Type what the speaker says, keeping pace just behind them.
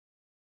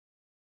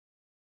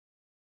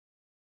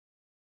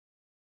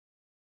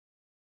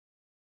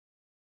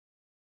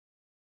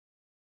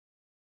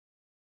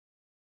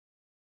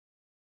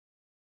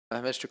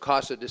Mr.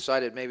 Cossa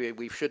decided maybe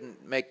we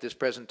shouldn't make this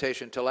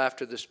presentation until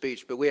after the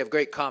speech, but we have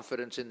great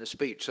confidence in the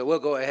speech, so we'll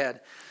go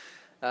ahead.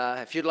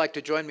 If you'd like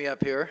to join me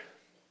up here.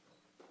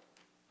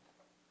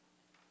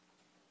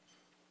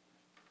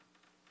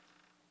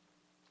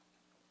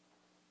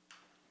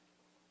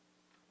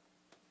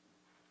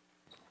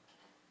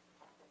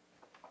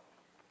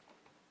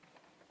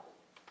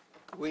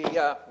 We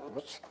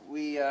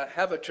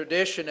have a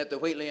tradition at the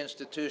Wheatley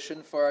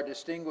Institution for our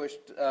distinguished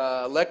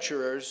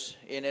lecturers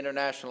in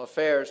international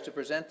affairs to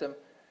present them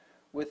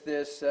with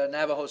this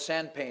Navajo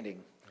sand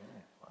painting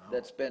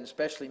that's been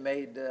specially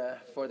made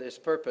for this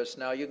purpose.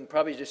 Now, you can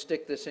probably just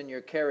stick this in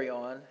your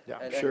carry-on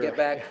and get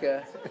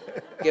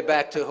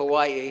back to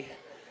Hawaii.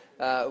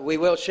 We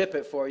will ship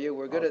it for you.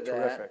 We're good at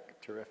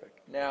that. Terrific.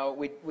 Now,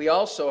 we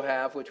also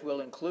have, which we'll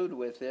include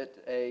with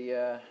it,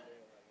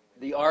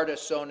 the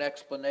artist's own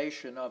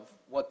explanation of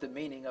what the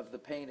meaning of the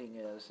painting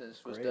is.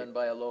 This was done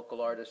by a local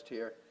artist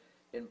here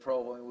in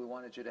Provo, and we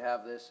wanted you to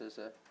have this as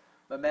a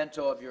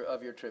memento of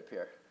your trip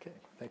here. Okay,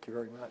 thank you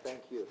very much.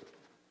 Thank you.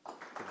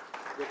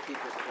 We'll keep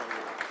it for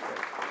you.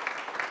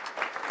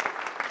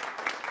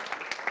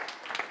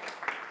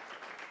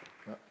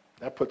 Well,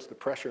 that puts the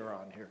pressure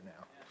on here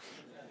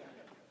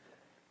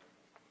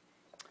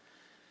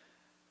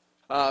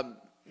now.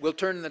 We'll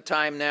turn the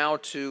time now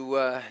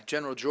to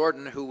General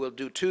Jordan, who will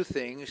do two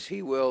things.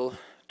 He will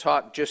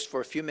talk just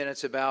for a few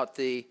minutes about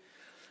the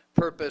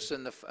purpose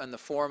and the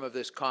form of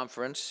this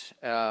conference,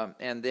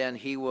 and then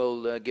he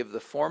will give the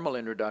formal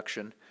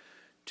introduction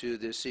to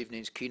this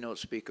evening's keynote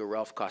speaker,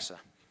 Ralph Cossa.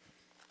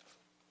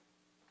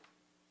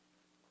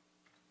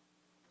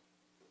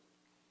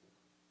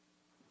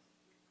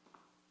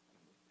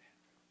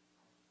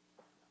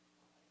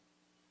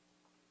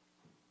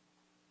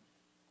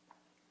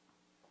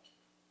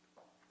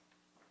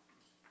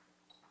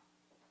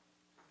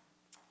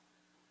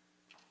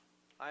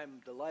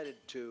 I'm delighted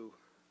to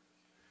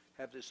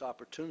have this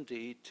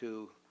opportunity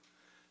to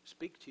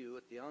speak to you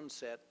at the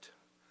onset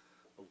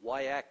of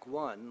WIAC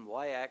 1,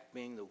 WIAC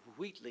being the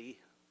Wheatley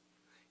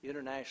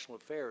International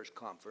Affairs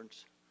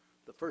Conference,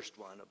 the first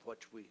one of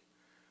which we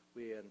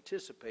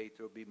anticipate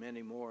there will be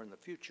many more in the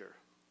future.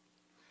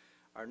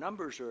 Our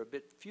numbers are a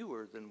bit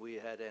fewer than we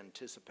had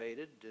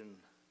anticipated, and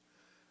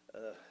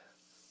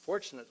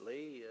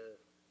fortunately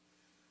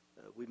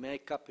we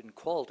make up in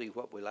quality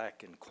what we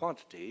lack in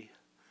quantity.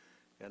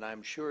 And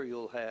I'm sure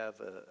you'll have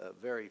a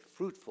very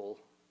fruitful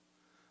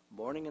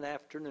morning and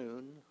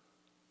afternoon,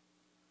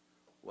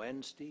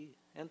 Wednesday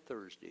and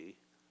Thursday,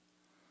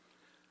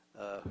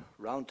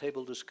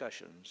 roundtable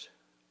discussions.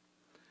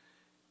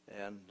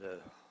 And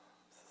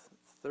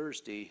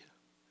Thursday,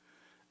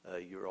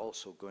 you're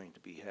also going to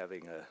be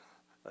having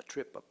a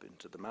trip up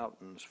into the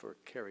mountains for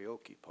a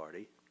karaoke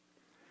party.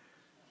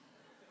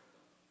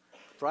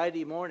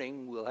 Friday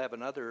morning, we'll have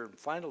another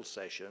final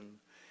session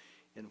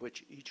in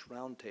which each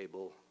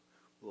roundtable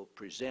will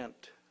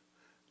present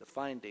the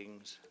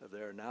findings of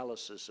their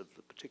analysis of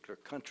the particular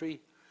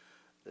country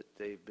that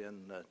they've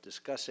been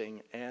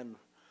discussing and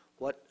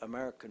what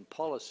American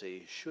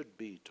policy should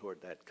be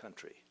toward that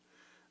country.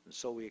 And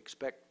so we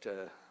expect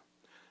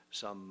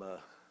some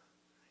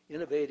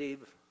innovative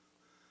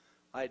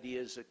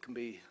ideas that can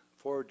be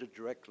forwarded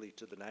directly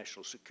to the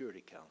National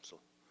Security Council.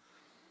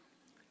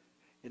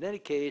 In any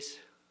case,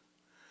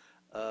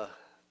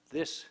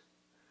 this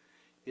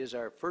is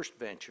our first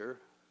venture,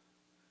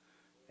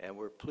 and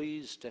we're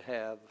pleased to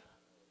have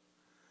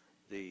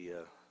the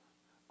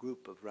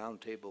group of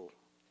roundtable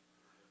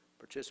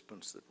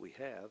participants that we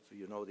have.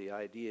 You know, the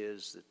idea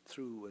is that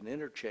through an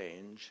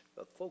interchange,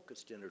 a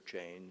focused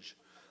interchange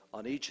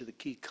on each of the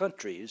key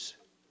countries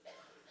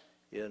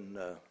in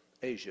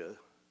Asia,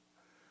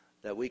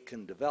 that we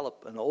can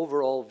develop an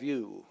overall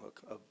view,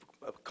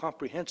 a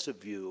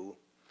comprehensive view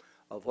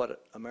of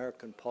what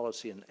American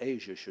policy in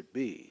Asia should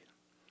be.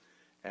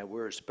 And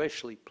we're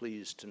especially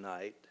pleased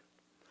tonight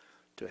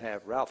to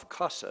have Ralph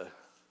Cossa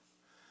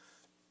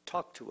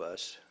talk to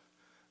us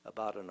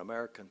about an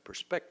American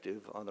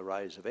perspective on the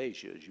rise of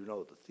Asia. As you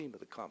know, the theme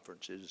of the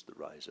conference is the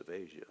rise of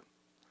Asia.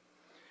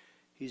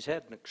 He's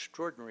had an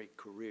extraordinary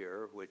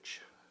career,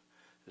 which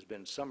has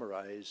been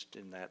summarized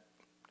in that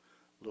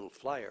little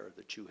flyer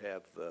that you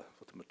have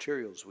with the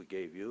materials we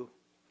gave you.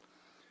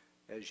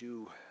 As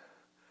you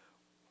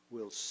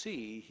will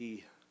see,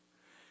 he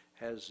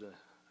has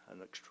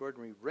an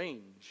extraordinary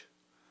range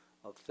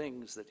of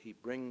things that he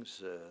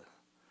brings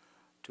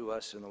to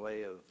us in the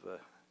way of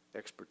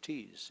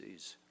expertise.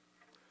 He's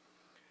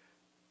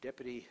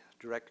Deputy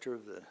Director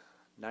of the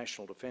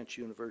National Defense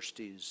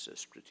University's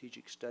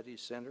Strategic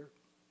Studies Center.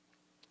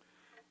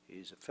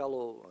 He's a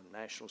Fellow on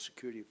National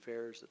Security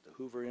Affairs at the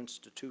Hoover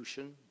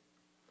Institution,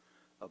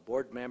 a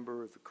board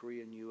member of the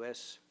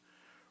Korean-U.S.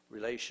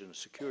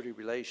 Security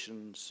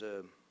Relations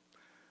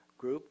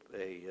Group,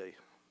 a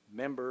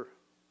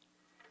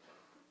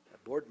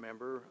board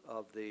member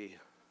of the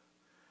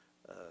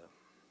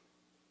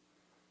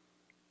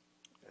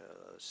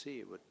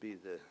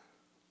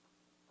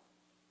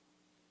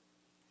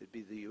it'd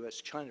be the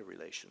U.S.-China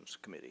Relations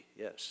Committee,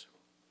 yes.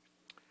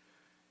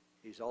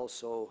 He's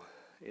also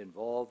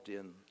involved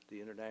in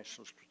the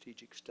International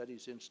Strategic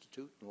Studies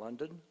Institute in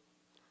London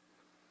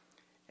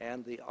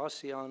and the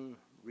ASEAN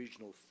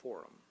Regional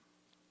Forum.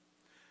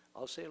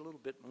 I'll say a little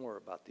bit more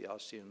about the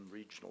ASEAN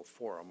Regional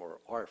Forum, or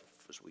ARF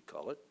as we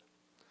call it,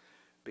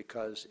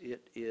 because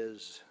it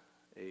is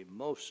a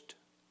most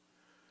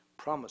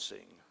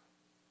promising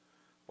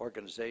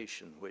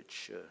organization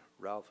which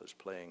Ralph is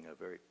playing a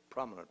very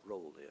prominent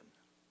role in.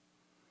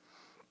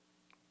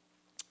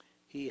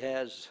 He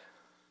has,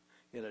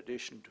 in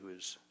addition to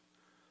his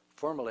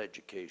formal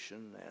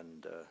education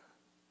and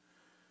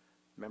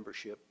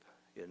membership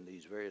in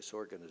these various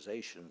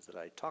organizations that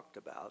I talked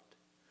about,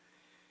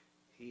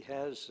 he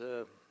has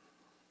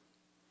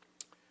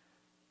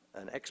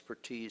an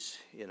expertise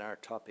in our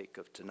topic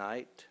of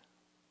tonight,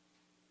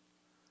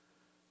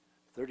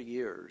 30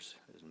 years,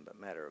 as a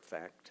matter of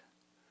fact,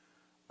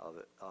 of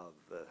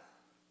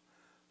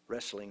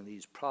wrestling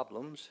these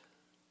problems,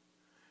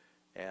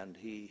 and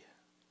he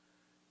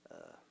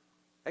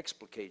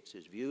explicates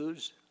his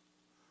views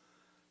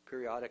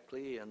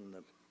periodically in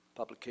the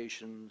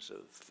publications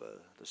of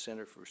the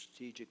Center for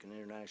Strategic and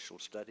International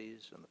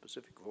Studies and the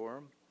Pacific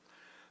Forum,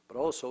 but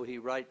also he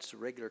writes a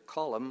regular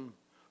column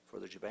for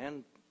the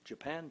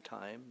Japan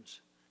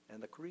Times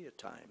and the Korea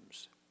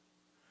Times.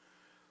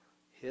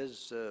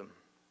 His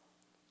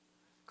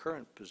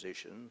current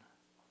position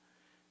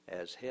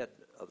as head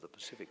of the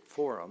Pacific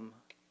Forum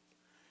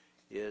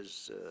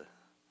is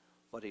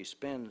what he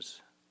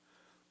spends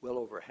well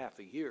over half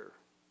a year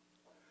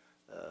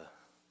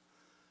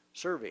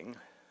serving.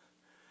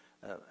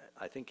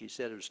 I think he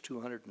said it was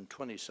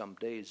 220 some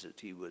days that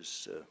he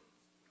was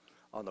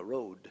on the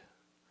road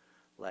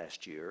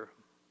last year.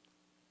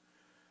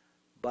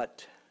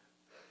 But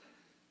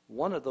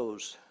one of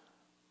those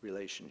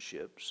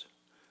relationships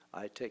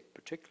I take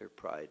particular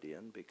pride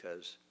in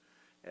because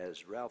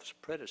as Ralph's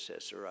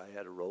predecessor, I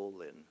had a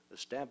role in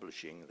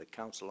establishing the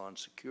Council on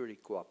Security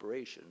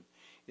Cooperation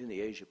in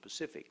the Asia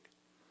Pacific,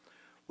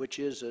 which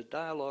is a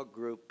dialogue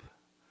group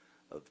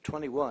of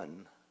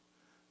 21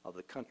 of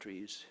the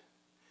countries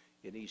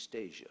in East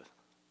Asia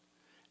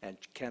and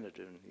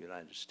Canada and the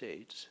United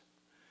States,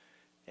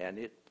 and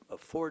it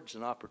affords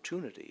an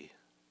opportunity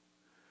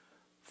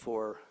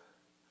for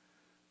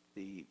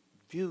the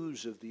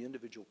views of the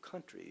individual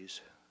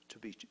countries to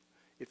be,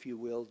 if you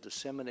will,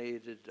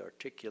 disseminated,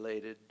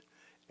 articulated,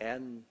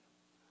 and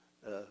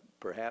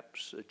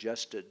perhaps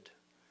adjusted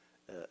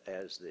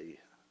as the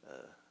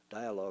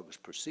dialogues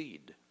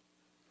proceed.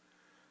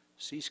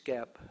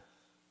 CSCAP,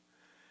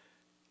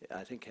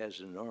 I think,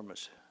 has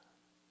enormous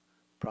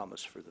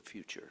promise for the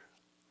future.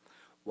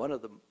 One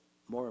of the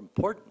more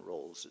important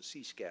roles that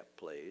CSCAP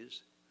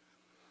plays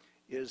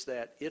is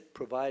that it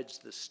provides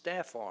the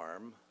staff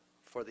arm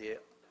for the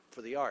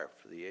ARF,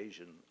 for the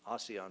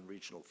ASEAN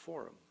Regional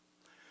Forum.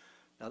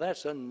 Now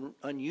that's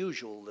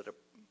unusual that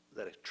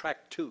a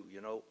track two, you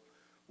know,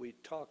 we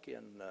talk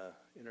in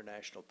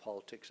international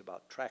politics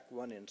about track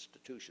one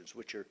institutions,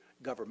 which are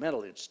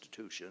governmental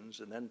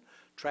institutions, and then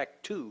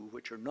track two,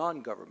 which are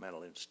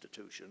non-governmental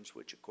institutions,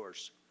 which of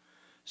course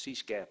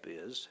CSCAP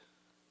is,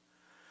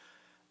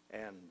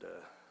 and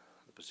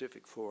the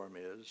Pacific Forum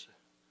is,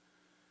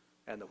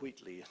 and the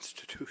Wheatley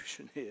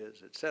Institution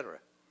is, etc.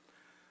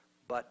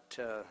 But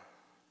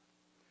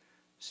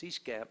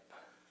CSCAP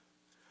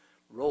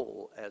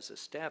role as a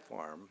staff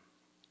arm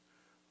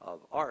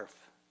of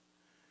ARF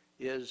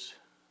is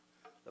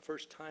the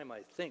first time, I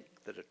think,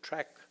 that a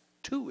track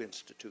two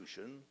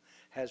institution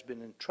has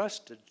been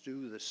entrusted to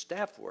do the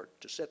staff work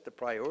to set the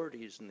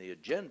priorities and the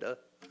agenda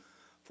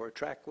for a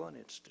track one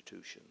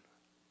institution.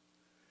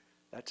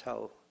 That's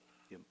how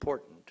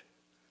important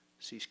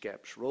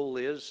CSCAP's role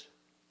is.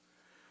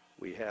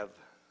 We have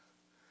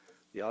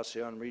the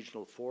ASEAN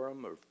Regional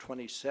Forum of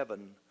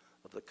 27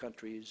 of the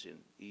countries in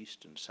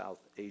East and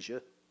South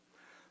Asia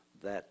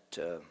that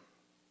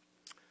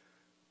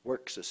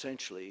works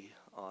essentially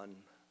on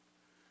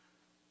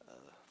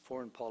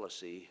foreign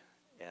policy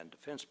and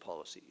defense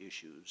policy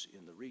issues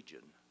in the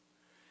region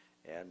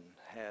and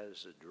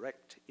has a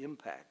direct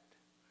impact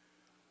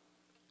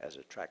as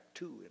a track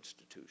two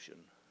institution,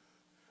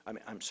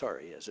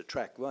 as a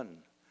track one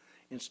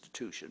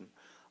institution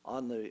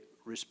on the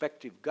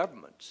respective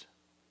governments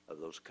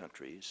of those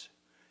countries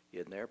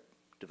in their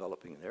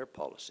developing their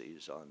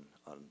policies on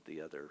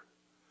the other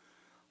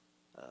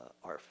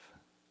ARF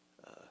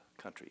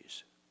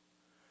countries.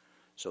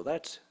 So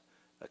that's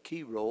a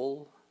key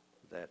role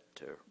that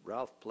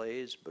Ralph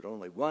plays, but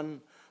only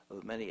one of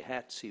the many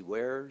hats he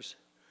wears,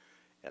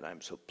 and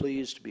I'm so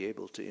pleased to be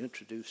able to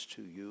introduce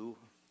to you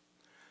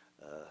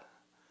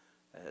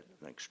an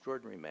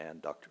extraordinary man,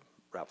 Dr.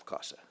 Ralph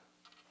Cossa.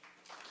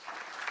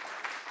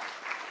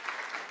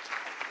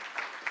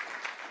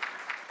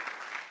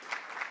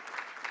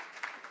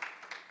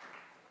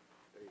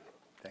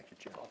 Thank you,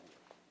 Joe.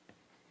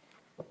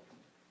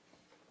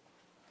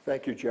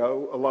 Thank you,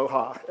 Joe.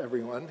 Aloha,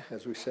 everyone,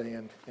 as we say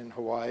in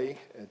Hawaii.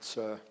 It's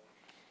a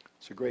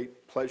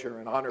great pleasure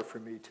and honor for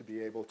me to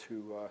be able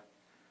to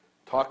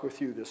talk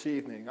with you this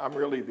evening. I'm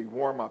really the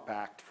warm-up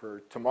act for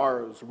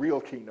tomorrow's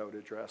real keynote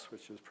address,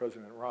 which is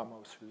President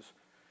Ramos, who's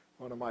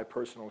one of my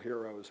personal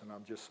heroes, and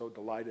I'm just so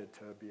delighted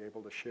to be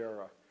able to share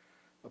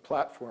a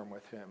platform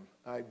with him.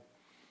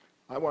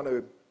 I want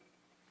to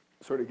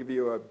sort of give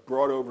you a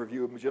broad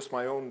overview of just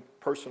my own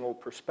personal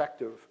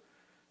perspective.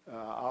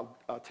 I'll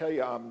tell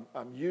you, I'm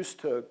used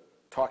to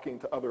talking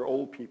to other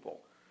old people,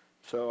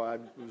 so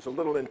it was a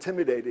little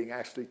intimidating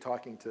actually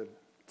talking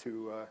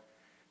to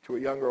a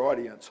younger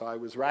audience. So I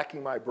was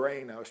racking my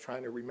brain. I was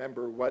trying to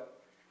remember what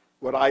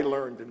I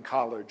learned in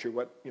college, or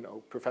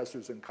what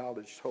professors in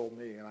college told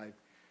me, and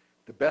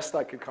the best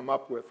I could come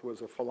up with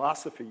was a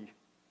philosophy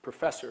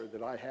professor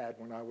that I had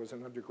when I was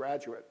an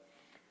undergraduate,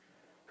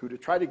 who, to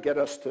try to get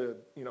us to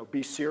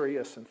be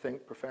serious and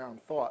think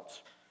profound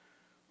thoughts,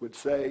 would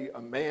say,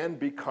 a man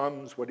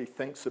becomes what he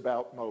thinks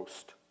about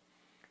most.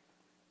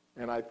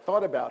 And I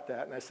thought about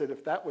that, and I said,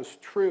 if that was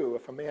true,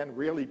 if a man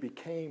really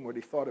became what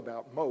he thought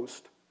about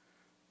most,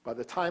 by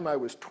the time I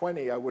was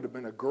 20, I would have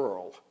been a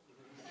girl.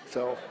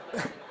 So,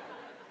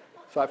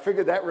 so I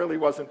figured that really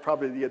wasn't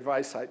probably the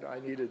advice I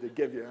needed to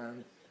give you.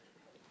 And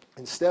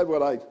instead,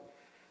 what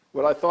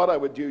I thought I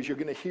would do is, you're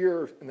going to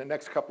hear in the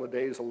next couple of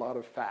days a lot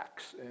of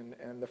facts.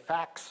 And the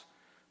facts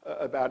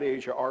about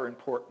Asia are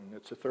important.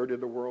 It's a third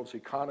of the world's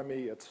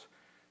economy.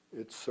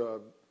 It's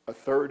a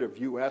third of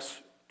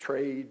U.S.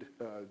 trade.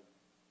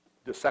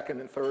 The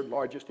second and third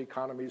largest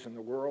economies in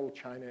the world,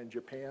 China and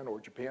Japan, or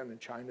Japan and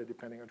China,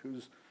 depending on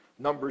whose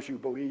numbers you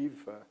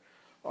believe,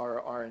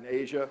 are in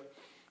Asia.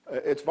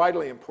 It's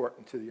vitally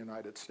important to the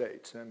United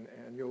States, and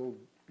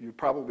you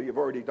probably have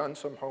already done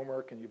some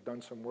homework, and you've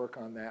done some work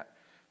on that,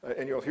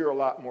 and you'll hear a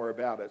lot more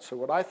about it. So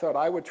what I thought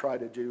I would try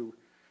to do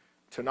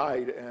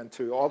tonight, and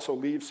to also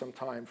leave some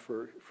time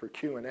for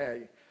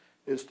Q&A,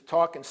 is to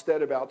talk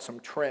instead about some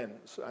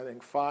trends. I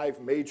think 5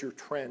 major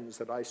trends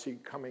that I see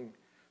coming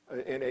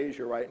in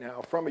Asia right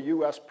now from a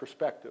U.S.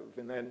 perspective,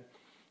 and then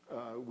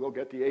we'll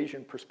get the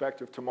Asian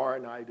perspective tomorrow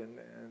night, and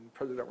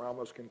President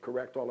Ramos can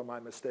correct all of my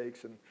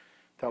mistakes and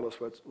tell us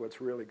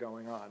what's really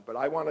going on. But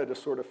I wanted to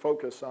sort of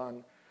focus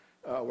on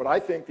what I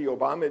think the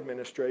Obama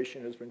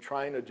administration has been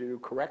trying to do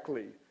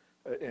correctly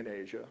in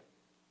Asia.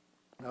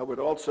 I would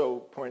also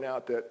point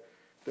out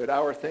that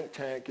our think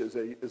tank is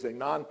a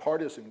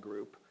nonpartisan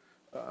group.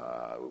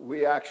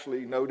 We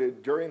actually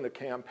noted during the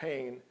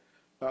campaign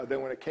that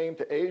when it came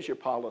to Asia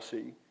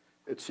policy,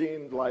 it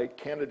seemed like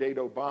candidate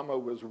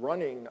Obama was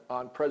running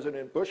on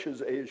President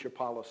Bush's Asia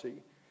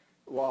policy,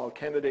 while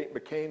candidate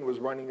McCain was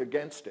running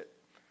against it.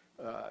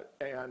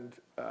 And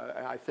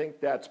I think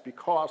that's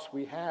because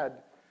we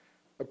had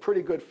a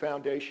pretty good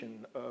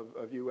foundation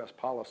of U.S.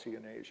 policy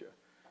in Asia.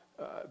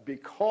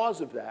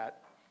 Because of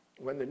that,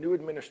 when the new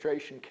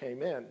administration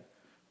came in,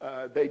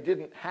 they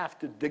didn't have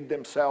to dig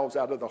themselves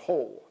out of the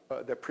hole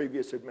that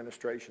previous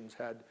administrations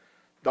had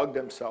dug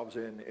themselves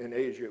in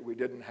Asia. We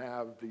didn't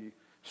have the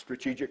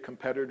strategic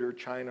competitor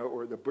China,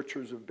 or the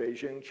butchers of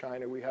Beijing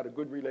China. We had a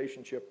good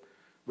relationship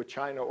with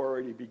China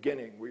already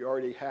beginning. We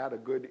already had a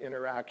good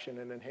interaction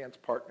and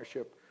enhanced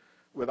partnership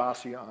with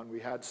ASEAN. We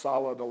had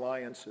solid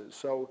alliances.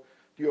 So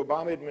the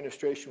Obama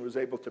administration was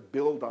able to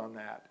build on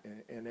that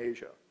in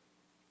Asia.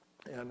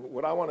 And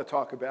what I want to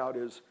talk about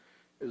is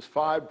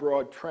 5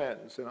 broad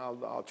trends, and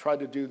I'll try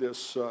to do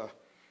this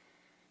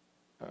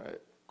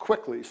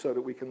quickly so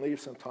that we can leave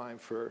some time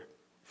for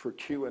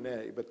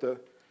Q&A.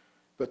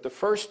 But the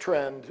first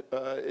trend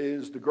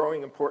is the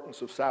growing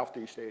importance of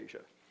Southeast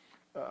Asia.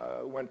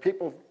 When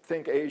people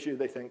think Asia,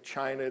 they think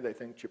China, they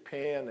think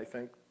Japan, they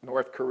think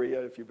North Korea,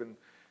 if you've been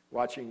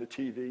watching the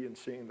TV and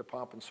seeing the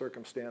pomp and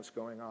circumstance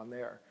going on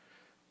there.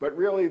 But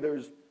really,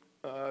 there's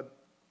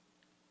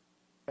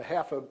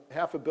half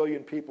a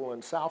billion people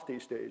in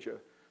Southeast Asia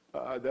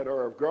that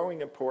are of growing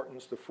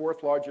importance, the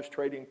 4th largest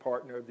trading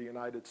partner of the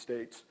United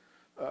States,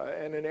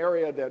 and an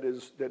area that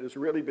has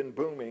really been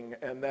booming,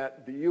 and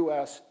that the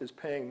U.S. is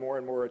paying more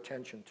and more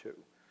attention to.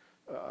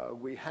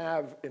 We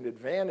have an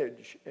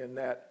advantage in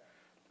that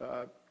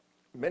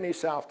many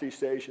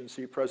Southeast Asians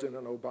see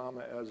President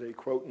Obama as a,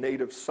 quote,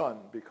 native son,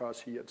 because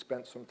he had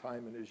spent some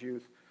time in his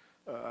youth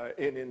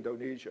in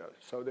Indonesia.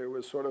 So there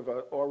was sort of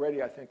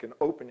already, I think, an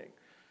opening.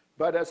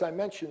 But as I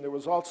mentioned, there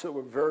was also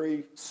a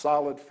very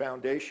solid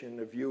foundation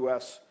of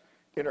U.S.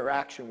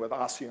 interaction with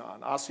ASEAN.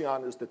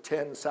 ASEAN is the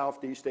 10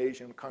 Southeast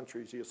Asian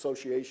countries, the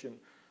Association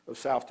of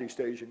Southeast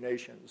Asian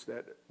Nations,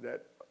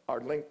 that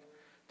are linked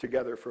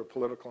together for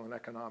political and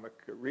economic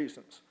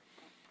reasons.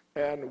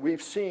 And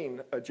we've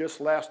seen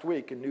just last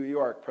week in New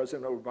York,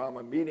 President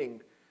Obama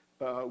meeting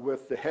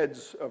with the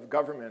heads of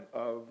government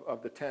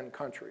of the 10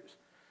 countries.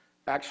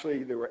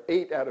 Actually, there were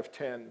 8 out of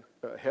 10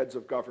 heads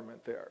of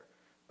government there.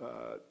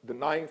 The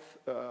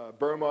 9th,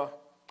 Burma,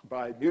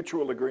 by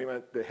mutual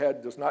agreement, the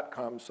head does not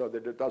come so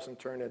that it doesn't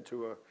turn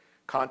into a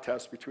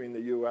contest between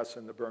the U.S.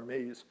 and the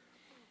Burmese.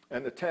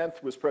 And the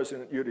 10th was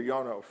President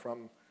Yudhoyono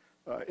from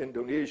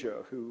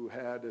Indonesia, who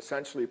had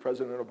essentially,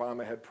 President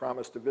Obama had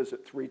promised to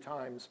visit 3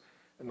 times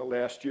in the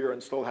last year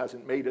and still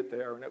hasn't made it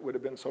there. And it would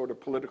have been sort of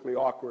politically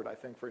awkward, I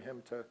think, for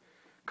him to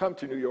come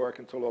to New York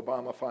until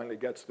Obama finally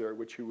gets there,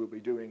 which he will be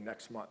doing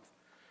next month.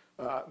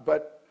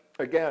 But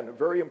again, a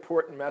very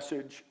important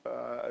message,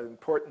 an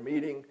important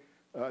meeting.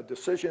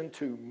 decision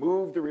to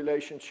move the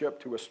relationship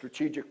to a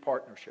strategic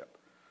partnership,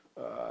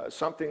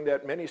 something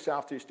that many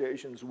Southeast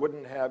Asians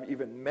wouldn't have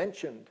even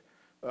mentioned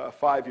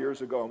 5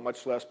 years ago,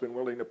 much less been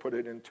willing to put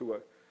it into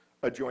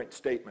a joint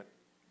statement.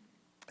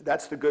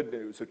 That's the good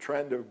news, a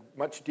trend of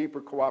much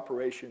deeper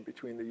cooperation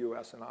between the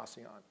U.S. and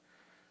ASEAN.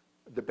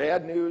 The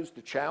bad news,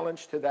 the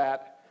challenge to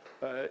that,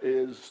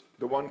 is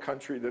the one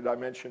country that I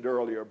mentioned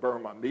earlier,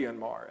 Burma,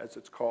 Myanmar, as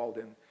it's called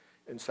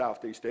in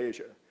Southeast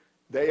Asia.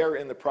 They are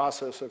in the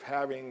process of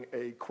having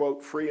a,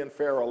 quote, free and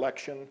fair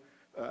election,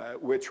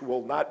 which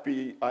will not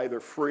be either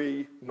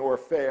free nor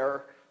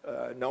fair.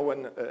 No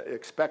one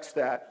expects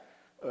that.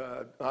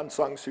 Aung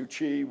San Suu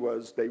Kyi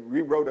they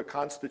rewrote a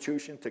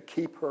constitution to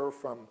keep her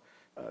from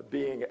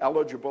being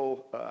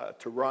eligible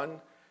to run.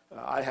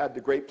 I had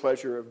the great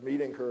pleasure of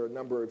meeting her a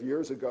number of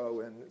years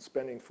ago and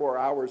spending 4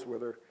 hours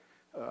with her.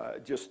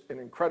 Just an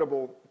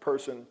incredible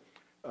person,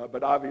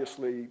 but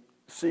obviously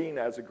seen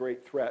as a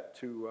great threat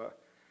to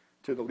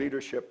the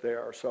leadership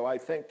there. So I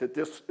think that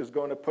this is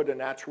going to put a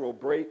natural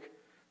break,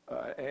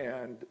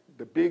 and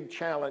the big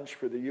challenge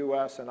for the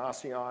U.S. and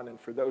ASEAN, and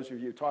for those of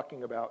you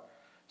talking about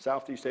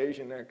Southeast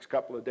Asia in the next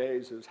couple of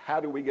days, is how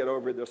do we get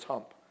over this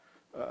hump?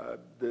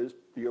 The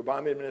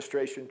Obama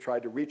administration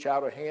tried to reach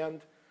out a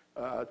hand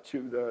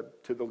to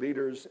the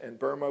leaders in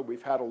Burma.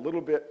 We've had a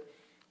little bit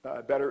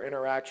better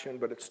interaction,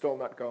 but it's still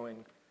not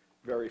going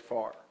very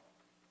far.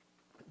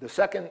 The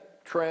second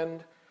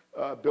trend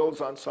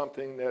builds on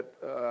something that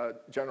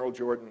General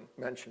Jordan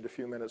mentioned a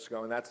few minutes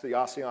ago, and that's the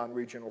ASEAN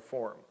Regional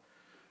Forum.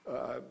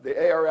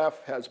 The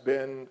ARF has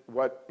been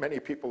what many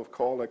people have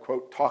called a,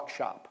 quote, talk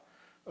shop.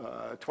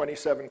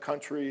 27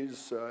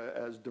 countries,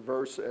 as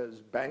diverse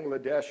as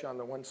Bangladesh on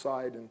the one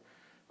side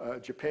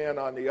and Japan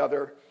on the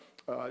other,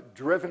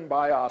 driven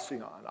by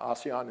ASEAN.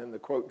 ASEAN in the,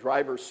 quote,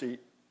 driver's seat.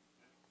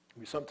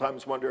 We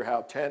sometimes wonder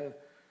how 10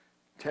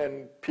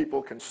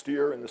 people can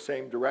steer in the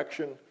same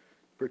direction,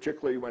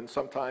 particularly when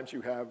sometimes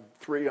you have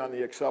 3 on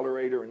the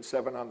accelerator and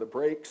 7 on the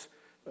brakes.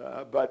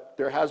 But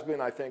there has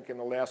been, I think, in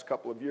the last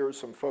couple of years,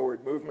 some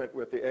forward movement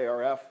with the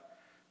ARF.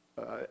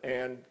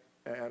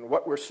 And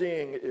what we're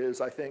seeing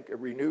is, I think, a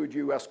renewed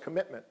U.S.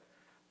 commitment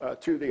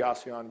to the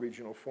ASEAN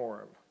Regional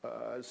Forum.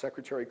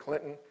 Secretary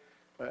Clinton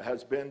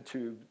has been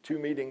to 2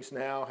 meetings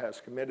now, has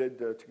committed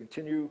to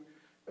continue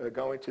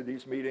going to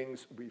these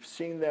meetings. We've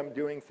seen them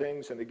doing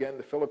things, and again,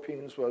 the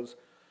Philippines was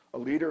a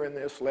leader in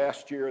this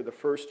last year, the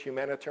first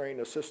humanitarian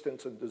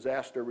assistance and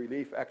disaster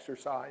relief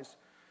exercise.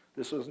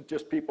 This wasn't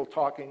just people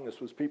talking, this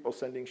was people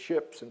sending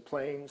ships and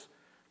planes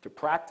to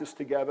practice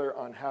together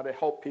on how to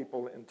help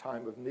people in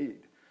time of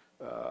need.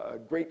 A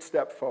great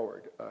step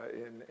forward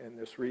in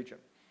this region.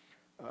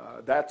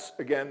 That's,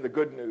 again, the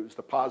good news,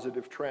 the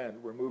positive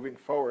trend. We're moving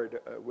forward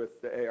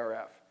with the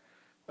ARF.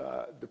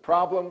 The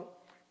problem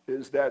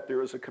is that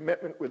there is a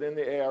commitment within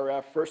the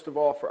ARF, first of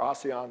all, for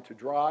ASEAN to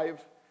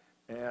drive,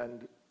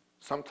 and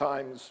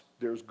sometimes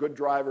there's good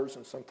drivers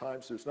and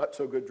sometimes there's not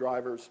so good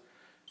drivers.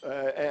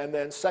 And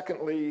then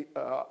secondly,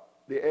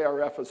 the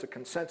ARF is a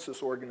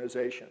consensus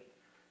organization,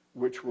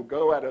 which will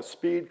go at a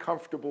speed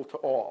comfortable to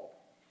all.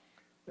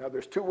 Now,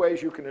 there's 2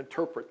 ways you can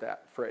interpret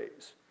that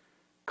phrase.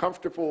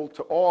 Comfortable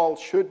to all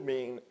should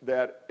mean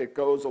that it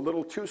goes a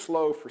little too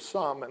slow for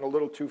some and a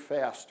little too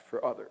fast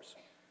for others.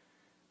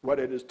 What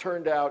it has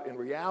turned out in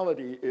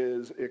reality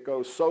is it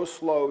goes so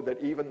slow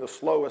that even the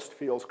slowest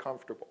feels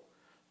comfortable.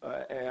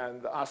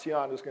 And the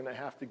ASEAN is going to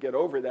have to get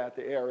over that,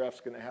 the ARF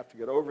is going to have to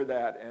get over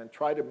that and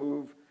try to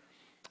move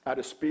at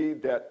a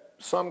speed that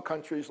some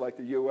countries like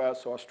the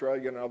US,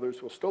 Australia, and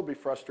others will still be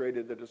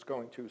frustrated that it's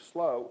going too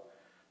slow,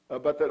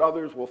 but that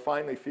others will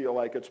finally feel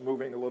like it's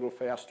moving a little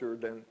faster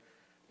than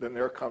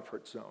their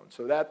comfort zone.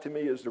 So that, to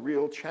me, is the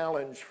real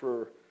challenge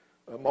for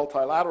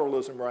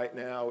multilateralism right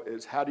now,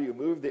 is how do you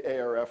move the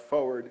ARF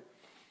forward,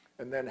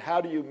 and then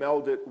how do you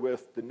meld it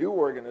with the new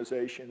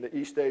organization, the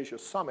East Asia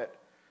Summit,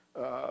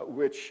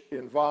 which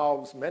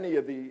involves many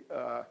of the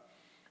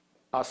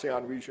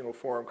ASEAN Regional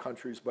Forum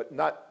countries, but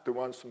not the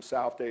ones from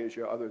South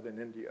Asia other than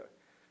India.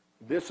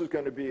 This is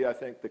going to be, I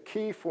think, the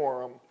key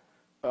forum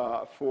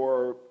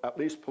for at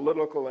least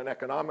political and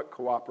economic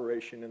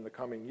cooperation in the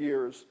coming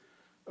years.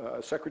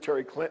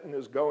 Secretary Clinton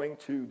is going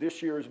to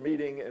this year's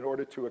meeting in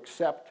order to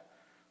accept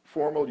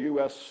formal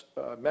U.S.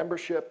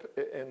 membership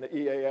in the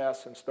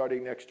EAS, and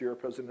starting next year,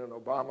 President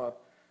Obama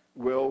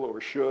will or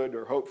should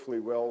or hopefully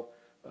will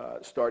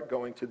start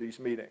going to these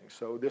meetings.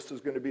 So this is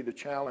going to be the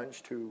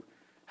challenge to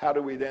how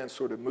do we then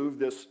sort of move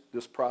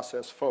this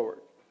process forward.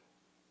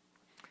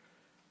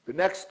 The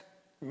next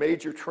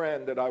major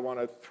trend that I want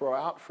to throw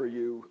out for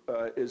you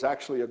is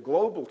actually a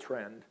global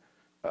trend,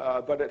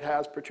 but it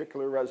has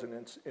particular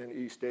resonance in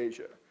East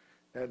Asia.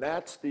 And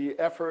that's the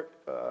effort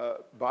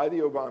by the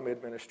Obama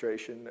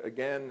administration,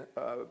 again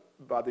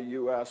by the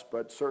US,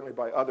 but certainly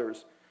by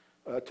others,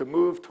 to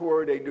move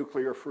toward a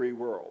nuclear-free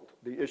world,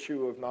 the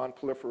issue of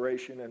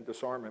non-proliferation and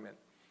disarmament.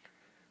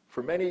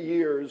 For many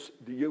years,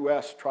 the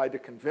US tried to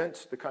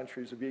convince the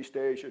countries of East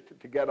Asia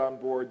to get on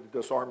board the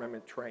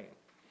disarmament train,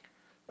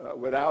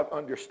 without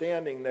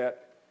understanding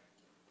that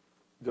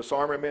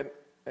disarmament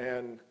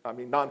and, I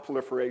mean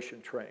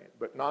non-proliferation train,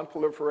 but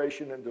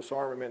non-proliferation and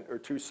disarmament are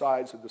two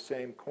sides of the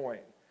same coin.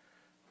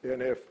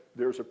 And if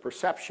there's a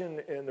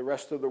perception in the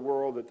rest of the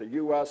world that the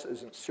U.S.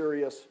 isn't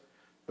serious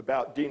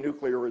about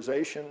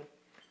denuclearization,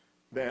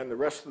 then the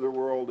rest of the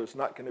world is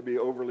not going to be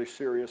overly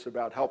serious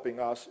about helping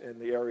us in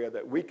the area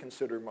that we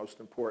consider most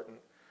important,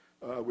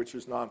 which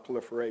is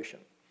non-proliferation.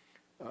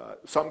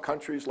 Some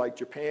countries like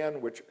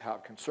Japan, which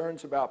have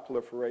concerns about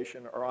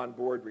proliferation, are on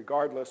board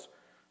regardless,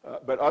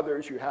 but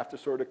others you have to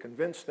sort of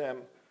convince them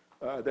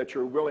that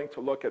you're willing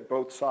to look at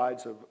both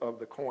sides of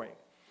the coin.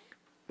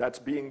 That's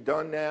being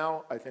done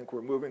now. I think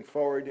we're moving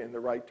forward in the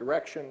right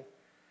direction.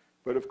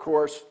 But of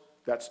course,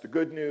 that's the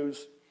good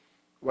news.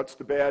 What's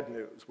the bad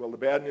news? Well, the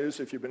bad news,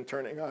 if you've been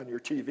turning on your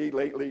TV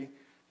lately,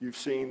 you've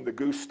seen the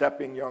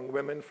goose-stepping young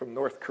women from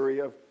North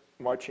Korea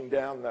marching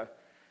down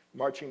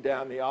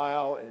the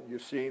aisle, and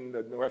you've seen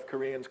the North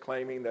Koreans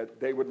claiming that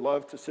they would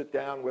love to sit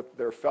down with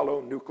their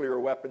fellow nuclear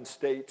weapon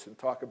states and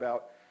talk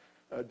about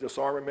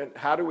disarmament.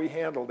 How do we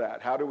handle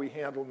that? How do we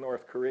handle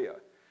North Korea?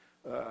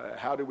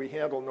 How do we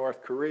handle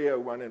North Korea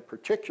when, in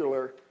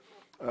particular,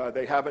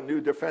 they have a new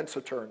defense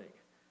attorney?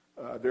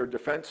 Their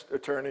defense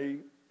attorney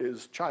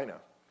is China.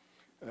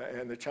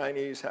 And the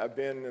Chinese have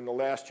been, in the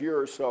last year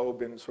or so,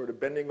 been sort of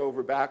bending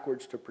over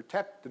backwards to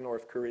protect the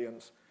North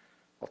Koreans.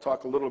 I'll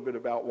talk a little bit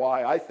about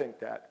why I think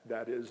that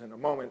is in a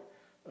moment.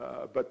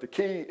 But the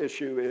key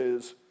issue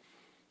is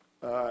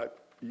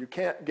you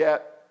can't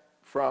get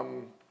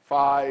from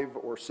 5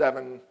 or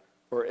 7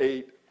 or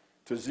 8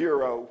 to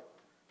 0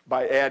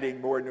 by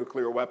adding more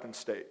nuclear weapon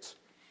states.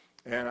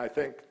 And I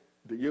think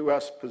the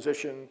U.S.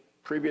 position,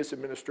 previous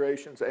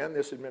administrations and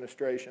this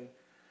administration,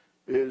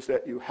 is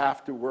that you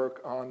have to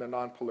work on the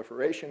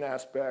non-proliferation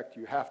aspect.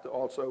 You have to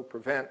also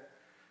prevent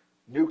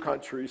new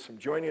countries from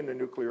joining the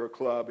nuclear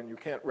club, and you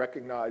can't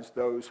recognize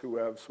those who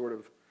have sort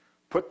of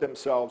put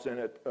themselves in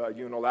it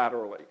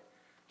unilaterally.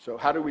 So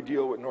how do we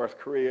deal with North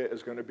Korea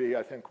is going to be,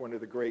 I think, one of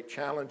the great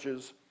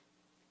challenges.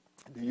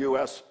 The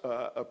U.S.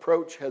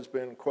 Approach has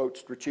been, quote,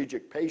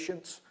 strategic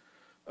patience.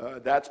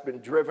 That's been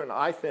driven,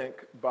 I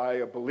think, by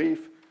a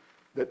belief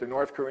that the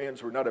North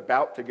Koreans were not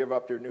about to give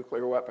up their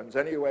nuclear weapons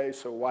anyway,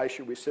 so why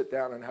should we sit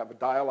down and have a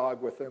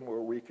dialogue with them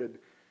where we could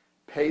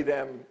pay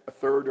them a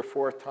third or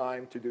fourth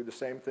time to do the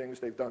same things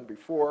they've done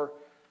before,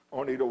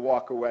 only to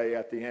walk away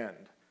at the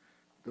end.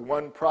 The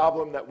one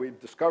problem that we've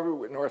discovered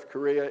with North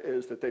Korea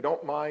is that they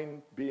don't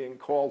mind being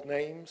called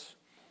names.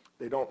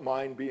 They don't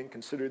mind being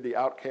considered the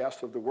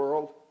outcasts of the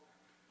world.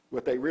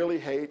 What they really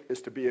hate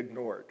is to be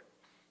ignored.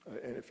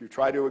 And if you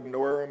try to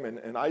ignore them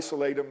and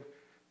isolate them,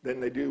 then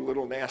they do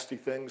little nasty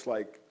things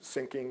like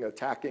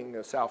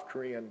attacking South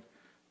Korean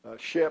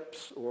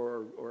ships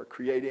or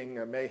creating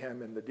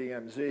mayhem in the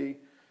DMZ.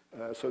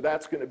 So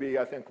that's going to be,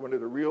 I think, one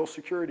of the real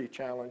security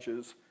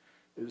challenges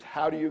is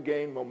how do you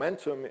gain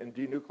momentum in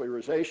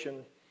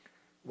denuclearization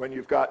when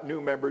you've got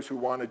new members who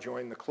want to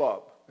join the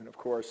club? And of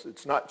course,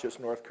 it's not just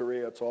North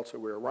Korea, it's also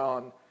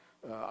Iran.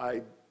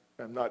 I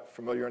am not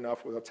familiar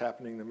enough with what's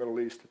happening in the Middle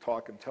East to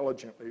talk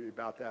intelligently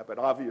about that, but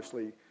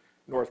obviously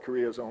North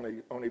Korea is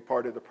only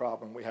part of the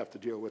problem. We have to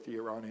deal with the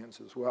Iranians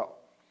as well.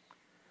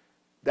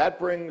 That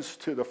brings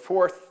to the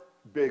fourth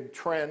big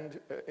trend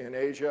in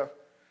Asia.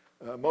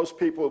 Most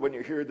people, when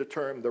you hear the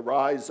term the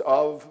rise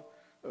of,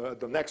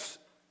 the next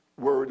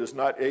word is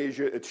not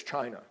Asia, it's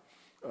China,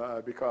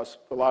 because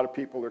a lot of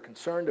people are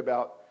concerned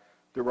about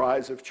the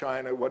rise of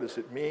China. What does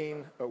it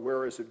mean?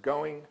 Where is it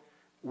going?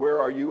 Where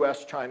are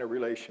U.S.-China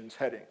relations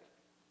heading?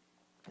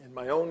 In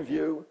my own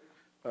view,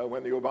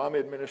 when the Obama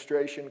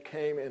administration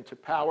came into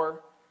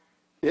power,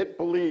 it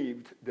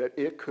believed that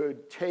it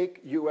could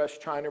take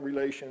U.S.-China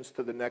relations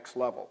to the next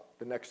level,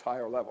 the next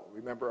higher level.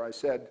 Remember I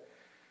said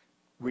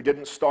we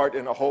didn't start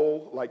in a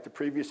hole like the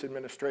previous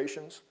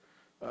administrations.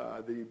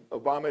 The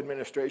Obama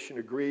administration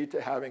agreed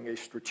to having a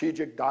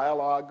strategic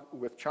dialogue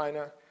with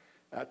China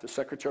at the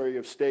Secretary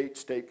of State,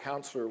 State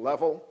Counselor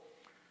level.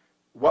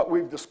 What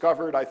we've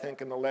discovered, I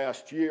think, in the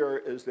last year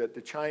is that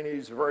the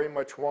Chinese very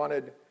much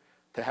wanted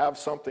to have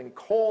something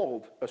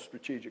called a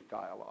strategic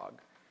dialogue,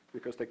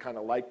 because they kind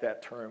of like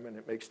that term and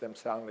it makes them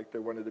sound like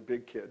they're one of the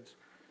big kids.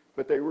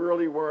 But they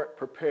really weren't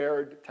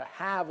prepared to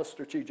have a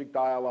strategic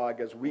dialogue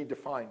as we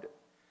defined it.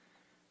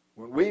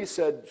 When we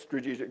said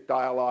strategic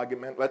dialogue, it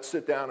meant let's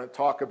sit down and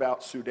talk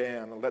about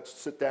Sudan, and let's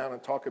sit down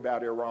and talk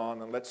about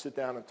Iran, and let's sit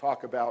down and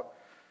talk about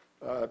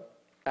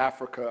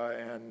Africa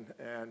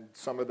and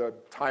some of the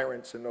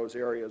tyrants in those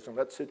areas, and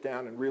let's sit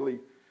down and really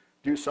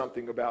do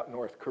something about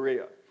North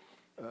Korea.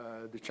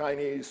 The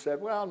Chinese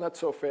said, well, not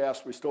so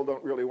fast. We still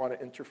don't really want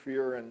to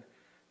interfere in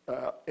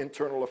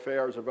internal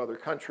affairs of other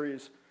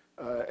countries.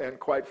 And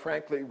quite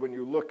frankly, when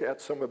you look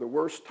at some of the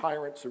worst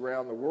tyrants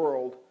around the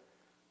world,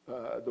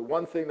 the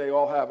one thing they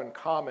all have in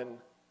common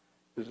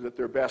is that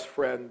their best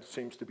friend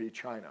seems to be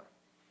China.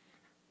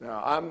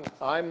 Now,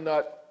 I'm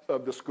not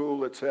of the school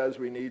that says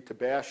we need to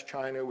bash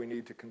China, we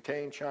need to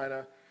contain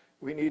China,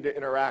 we need to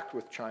interact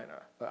with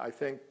China. I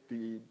think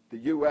the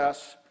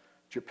U.S.,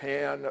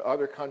 Japan,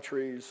 other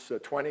countries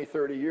 20,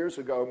 30 years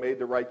ago made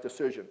the right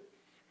decision.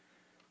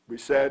 We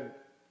said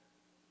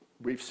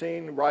We've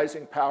seen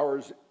rising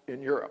powers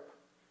in Europe.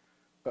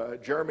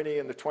 Germany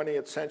in the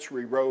 20th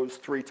century rose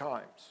 3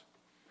 times.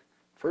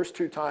 First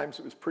 2 times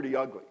it was pretty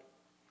ugly.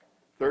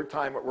 Third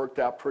time it worked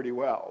out pretty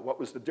well. What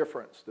was the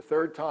difference? The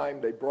third time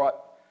they brought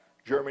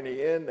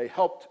Germany in, they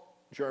helped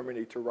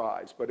Germany to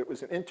rise, but it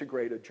was an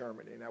integrated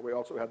Germany. Now we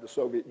also had the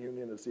Soviet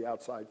Union as the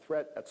outside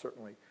threat. That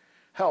certainly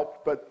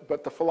helped,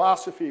 but the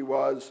philosophy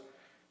was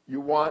you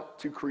want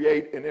to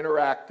create an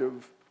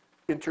interactive,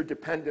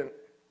 interdependent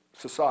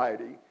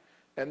society,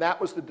 and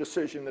that was the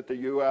decision that the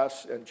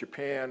US and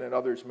Japan and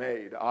others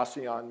made,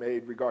 ASEAN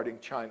made regarding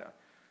China.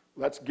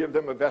 Let's give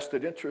them a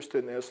vested interest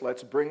in this.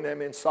 Let's bring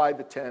them inside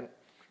the tent.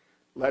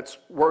 Let's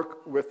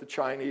work with the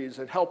Chinese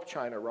and help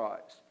China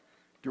rise.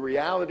 The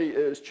reality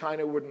is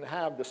China wouldn't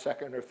have the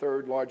 2nd or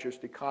 3rd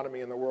largest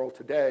economy in the world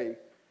today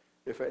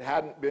if it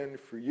hadn't been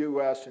for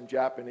US and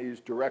Japanese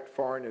direct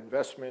foreign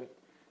investment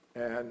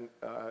and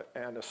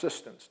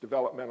assistance,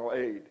 developmental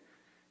aid.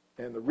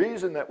 And the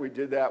reason that we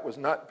did that was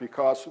not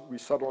because we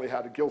suddenly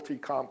had a guilty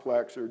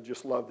complex or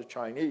just loved the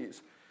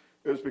Chinese.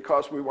 It was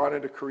because we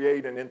wanted to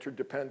create an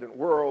interdependent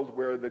world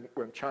where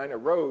when China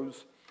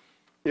rose,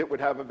 it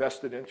would have a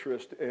vested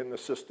interest in the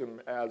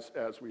system as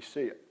we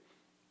see it.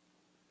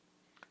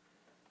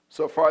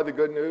 So far, the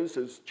good news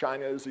is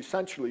China is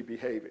essentially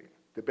behaving.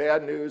 The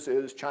bad news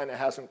is China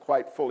hasn't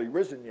quite fully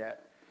risen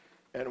yet.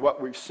 And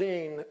what we've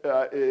seen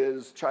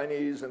is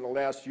Chinese in the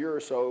last year or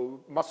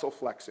so muscle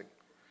flexing.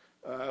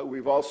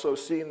 We've also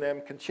seen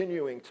them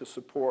continuing to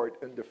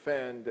support and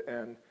defend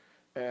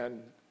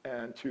and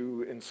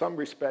to, in some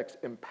respects,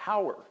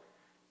 empower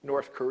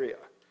North Korea.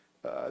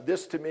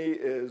 This, to me,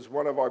 is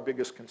one of our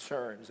biggest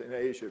concerns in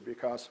Asia,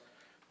 because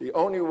the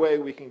only way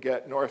we can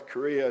get North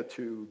Korea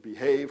to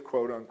behave,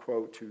 quote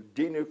unquote, to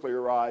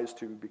denuclearize,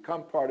 to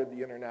become part of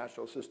the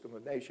international system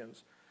of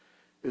nations,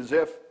 is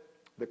if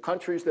the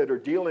countries that are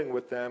dealing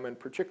with them, and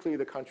particularly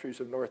the countries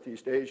of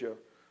Northeast Asia,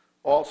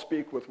 all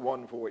speak with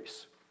one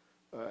voice.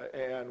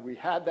 And we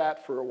had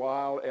that for a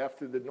while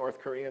after the North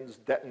Koreans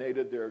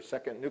detonated their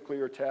 2nd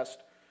nuclear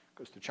test,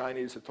 because the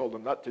Chinese had told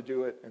them not to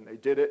do it, and they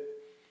did it.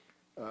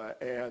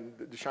 And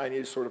the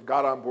Chinese sort of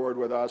got on board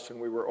with us, and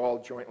we were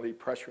all jointly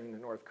pressuring the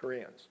North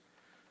Koreans.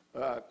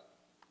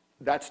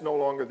 That's no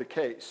longer the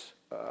case.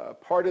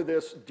 Part of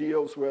this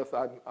deals with,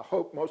 I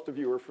hope most of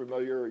you are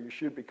familiar, or you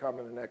should become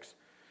in the next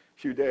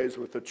few days,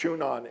 with the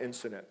Chunan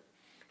incident,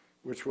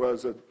 which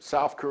was a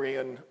South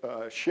Korean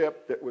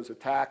ship that was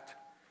attacked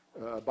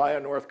by a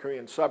North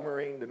Korean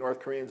submarine. The North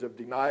Koreans have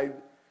denied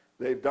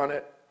they've done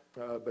it.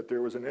 But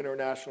there was an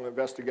international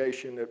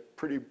investigation that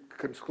pretty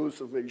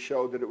conclusively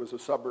showed that it was a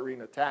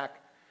submarine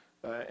attack,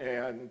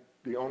 and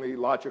the only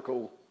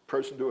logical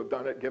person to have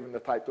done it, given the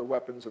type of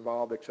weapons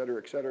involved, et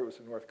cetera, was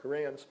the North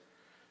Koreans.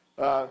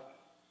 The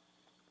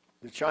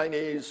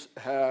Chinese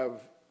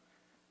have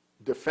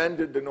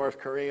defended the North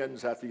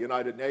Koreans at the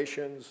United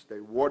Nations. They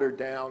watered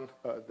down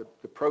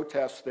the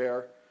protests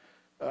there.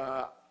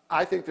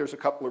 I think there's a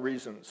couple of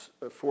reasons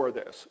for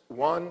this.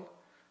 One,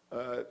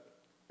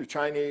 the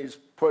Chinese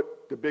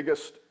put the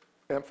biggest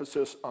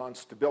emphasis on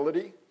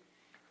stability.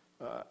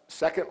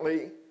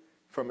 Secondly,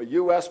 from a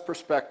US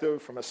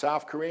perspective, from a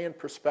South Korean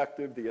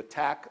perspective, the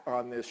attack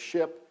on this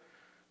ship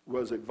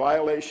was a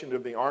violation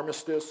of the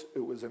armistice.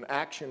 It was an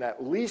action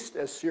at least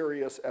as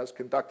serious as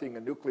conducting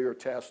a nuclear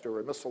test or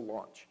a missile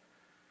launch.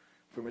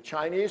 From a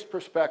Chinese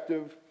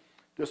perspective,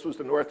 this was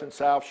the North and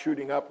South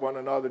shooting up one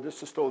another.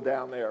 This is still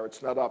down there.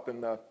 It's not up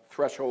in the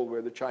threshold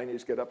where the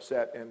Chinese get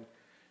upset and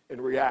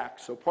react.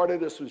 So part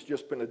of this has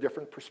just been a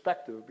different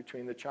perspective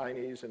between the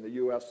Chinese and the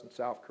US and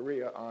South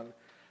Korea on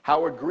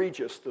how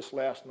egregious this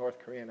last North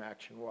Korean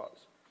action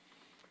was.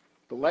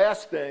 The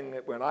last thing,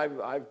 when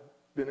I've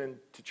been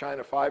into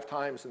China 5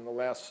 times in the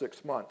last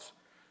 6 months,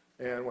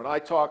 and when I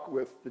talk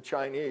with the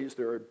Chinese,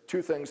 there are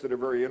 2 things that are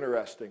very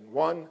interesting.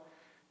 One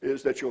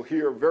is that you'll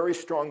hear very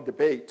strong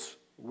debates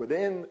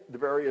within the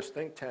various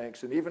think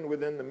tanks and even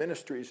within the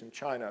ministries in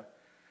China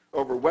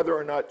over whether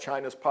or not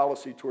China's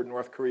policy toward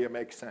North Korea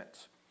makes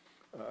sense.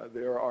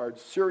 There are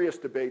serious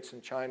debates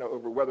in China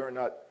over whether or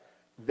not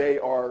they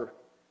are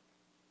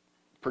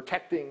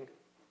protecting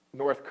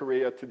North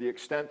Korea to the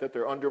extent that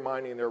they're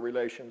undermining their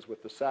relations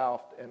with the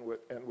South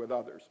and with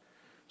others.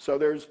 So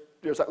there's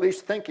at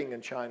least thinking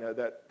in China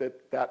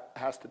that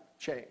has to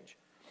change.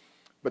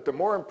 But the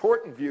more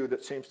important view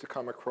that seems to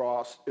come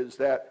across is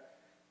that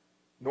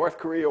North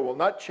Korea will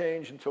not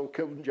change until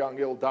Kim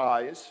Jong-il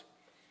dies,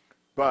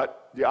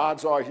 but the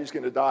odds are he's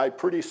going to die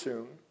pretty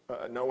soon.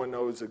 No one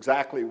knows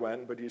exactly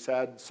when, but he's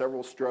had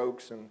several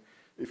strokes, and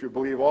if you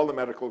believe all the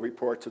medical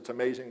reports, it's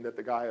amazing that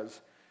the guy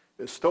is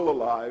still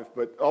alive,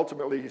 but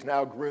ultimately he's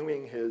now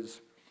grooming his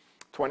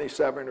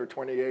 27 or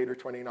 28 or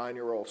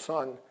 29-year-old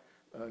son.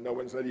 No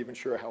one's not even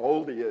sure how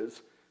old he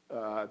is,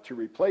 to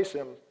replace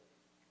him,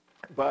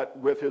 but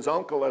with his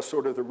uncle as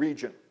sort of the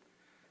regent.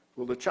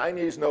 Well, the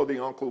Chinese know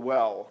the uncle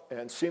well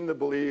and seem to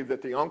believe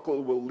that the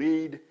uncle will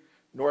lead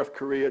North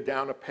Korea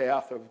down a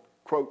path of,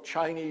 quote,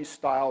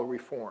 Chinese-style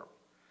reform.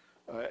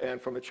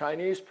 And from a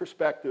Chinese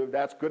perspective,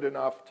 that's good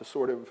enough to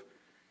sort of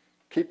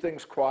keep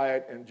things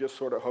quiet and just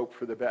sort of hope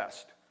for the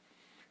best.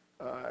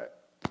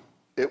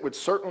 It would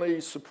certainly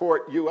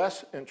support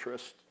U.S.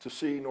 interests to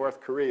see North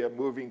Korea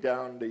moving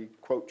down the,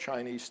 quote,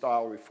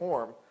 Chinese-style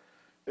reform.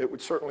 It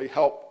would certainly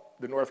help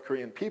the North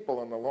Korean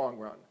people in the long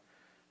run.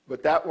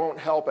 But that won't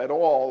help at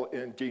all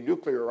in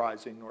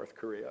denuclearizing North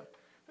Korea.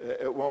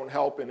 It won't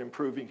help in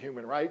improving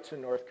human rights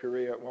in North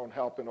Korea. It won't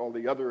help in all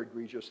the other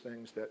egregious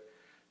things that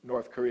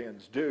North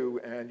Koreans do.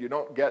 And you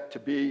don't get to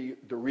be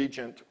the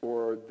regent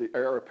or the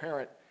heir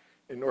apparent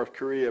in North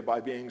Korea by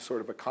being sort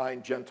of a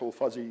kind, gentle,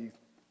 fuzzy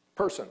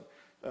person.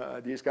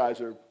 These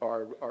guys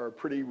are a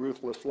pretty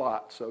ruthless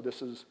lot. So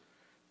this is,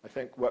 I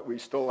think, what we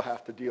still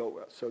have to deal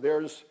with. So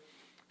there's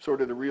sort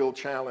of the real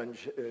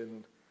challenge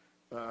in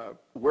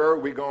where are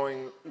we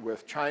going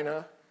with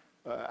China?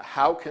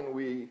 How can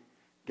we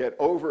get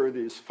over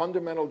these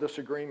fundamental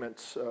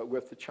disagreements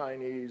with the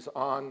Chinese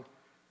on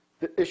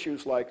the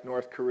issues like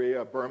North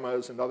Korea? Burma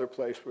is another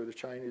place where the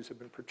Chinese have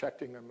been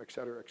protecting them, et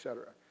cetera, et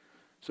cetera.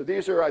 So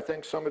these are, I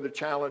think, some of the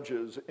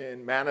challenges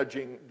in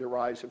managing the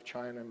rise of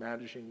China,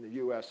 managing the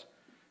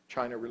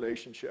U.S.-China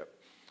relationship.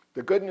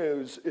 The good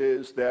news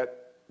is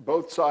that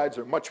both sides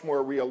are much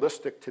more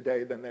realistic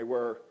today than they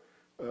were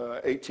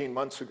 18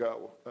 months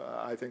ago.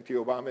 I think the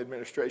Obama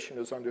administration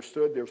has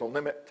understood there's a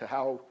limit to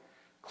how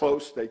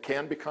close they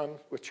can become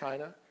with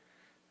China.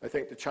 I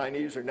think the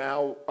Chinese are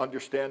now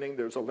understanding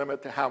there's a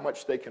limit to how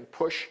much they can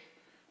push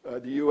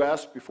the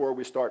U.S. before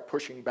we start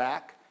pushing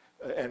back.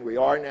 And we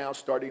are now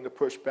starting to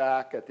push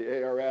back at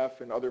the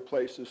ARF and other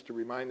places to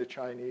remind the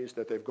Chinese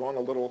that they've gone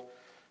a little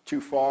too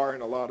far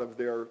in a lot of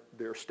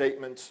their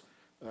statements.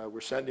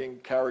 We're sending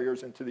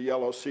carriers into the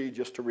Yellow Sea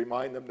just to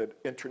remind them that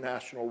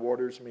international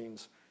waters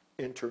means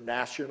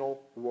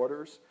international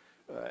waters.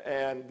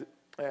 And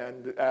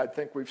I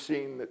think we've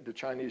seen the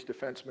Chinese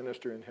defense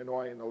minister in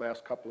Hanoi in the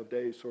last couple of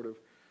days sort of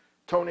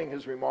toning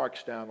his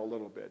remarks down a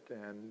little bit.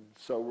 And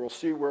so we'll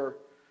see where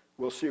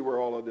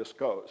all of this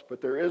goes.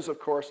 But there is, of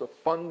course, a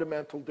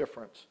fundamental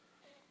difference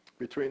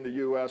between the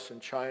U.S.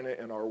 and China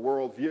in our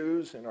world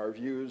views, in our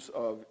views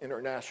of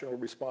international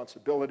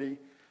responsibility,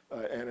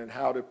 and in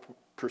how to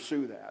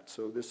pursue that.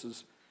 So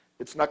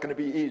it's not going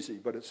to be easy,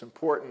 but it's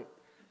important.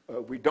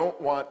 We don't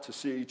want to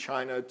see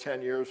China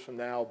 10 years from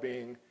now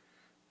being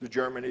the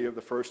Germany of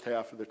the first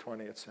half of the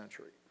 20th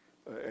century.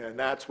 And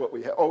that's what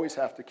we always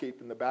have to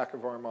keep in the back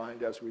of our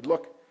mind as we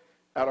look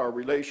at our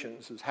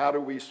relations, is how do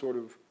we sort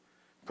of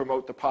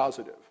promote the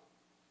positive.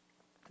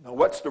 Now,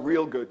 what's the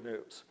real good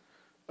news?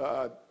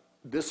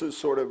 This is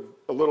sort of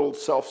a little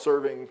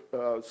self-serving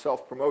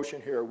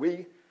self-promotion here.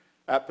 We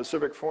at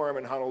Pacific Forum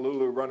in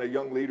Honolulu run a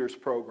Young Leaders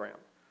Program.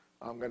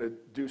 I'm going to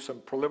do some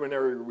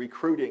preliminary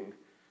recruiting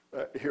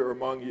here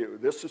among you.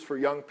 This is for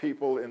young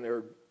people in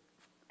their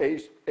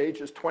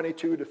ages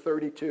 22 to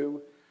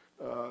 32,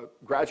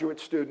 graduate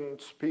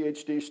students,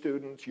 PhD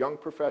students, young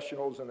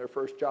professionals in their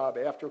first job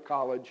after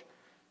college.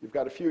 You've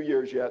got a few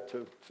years yet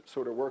to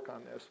sort of work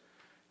on this.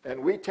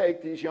 And we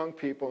take these young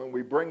people and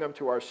we bring them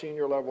to our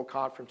senior level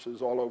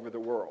conferences all over the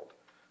world.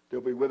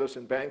 They'll be with us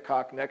in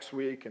Bangkok next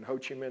week, in Ho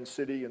Chi Minh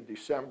City in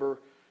December,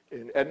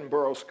 in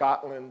Edinburgh,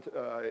 Scotland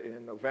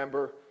in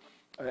November.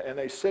 And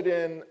they sit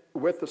in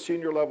with the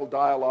senior level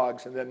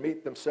dialogues and then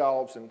meet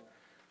themselves and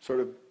sort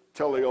of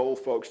tell the old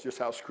folks just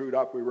how screwed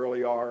up we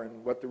really are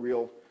and what the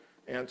real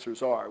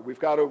answers are. We've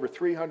got over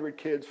 300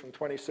 kids from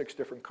 26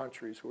 different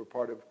countries who are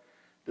part of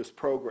this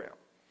program.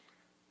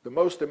 The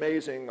most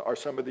amazing are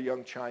some of the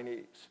young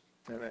Chinese.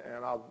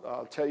 And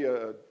I'll tell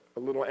you a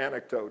little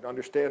anecdote,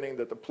 understanding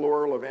that the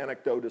plural of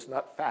anecdote is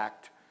not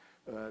fact.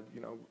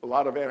 A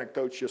lot of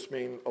anecdotes just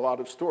mean a lot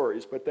of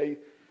stories, but they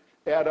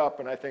add up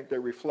and I think they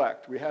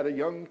reflect. We had a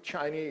young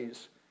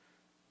Chinese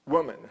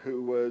woman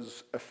who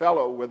was a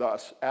fellow with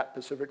us at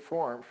Pacific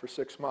Forum for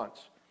 6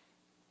 months.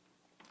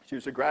 She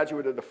was a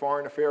graduate of the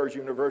Foreign Affairs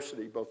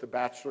University, both a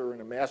bachelor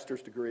and a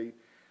master's degree,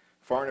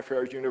 Foreign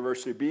Affairs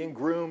University, being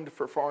groomed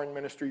for foreign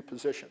ministry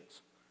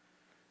positions.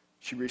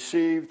 She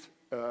received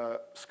a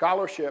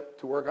scholarship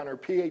to work on her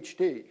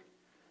PhD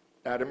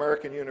at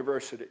American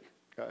University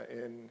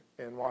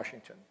in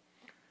Washington.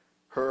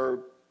 Her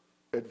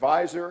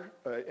advisor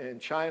in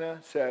China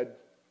said,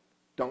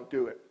 don't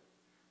do it.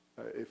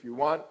 If you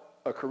want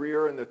a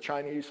career in the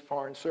Chinese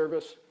Foreign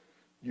Service,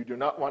 you do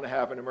not want to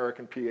have an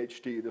American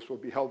PhD. This will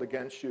be held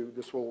against you.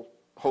 This will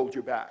hold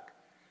you back.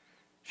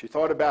 She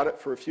thought about it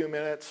for a few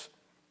minutes,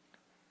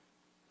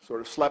 sort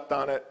of slept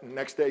on it, and the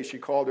next day she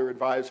called her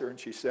advisor and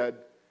she said,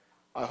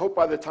 I hope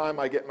by the time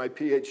I get my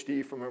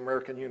PhD from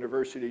American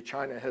University,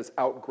 China has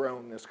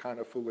outgrown this kind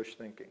of foolish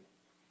thinking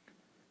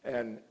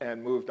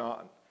and moved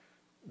on.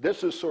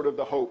 This is sort of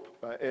the hope,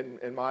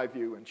 in my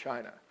view, in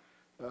China.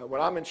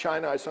 When I'm in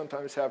China, I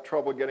sometimes have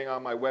trouble getting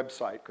on my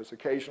website because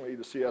occasionally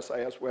the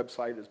CSIS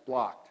website is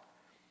blocked.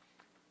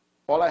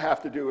 All I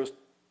have to do is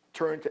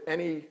turn to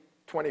any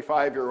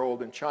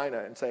 25-year-old in China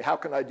and say, how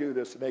can I do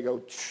this? And they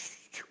go,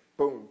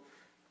 boom,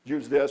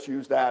 use this,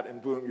 use that,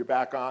 and boom, you're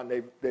back on.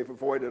 They've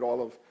avoided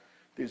all of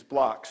these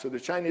blocks. So the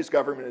Chinese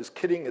government is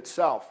kidding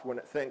itself when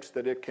it thinks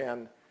that it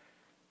can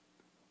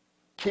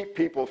keep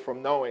people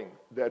from knowing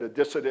that a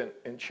dissident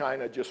in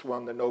China just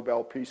won the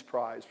Nobel Peace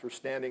Prize for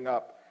standing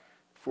up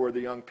for the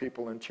young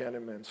people in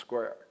Tiananmen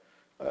Square.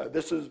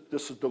 This is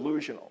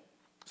delusional.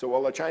 So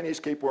while the Chinese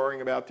keep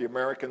worrying about the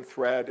American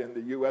threat and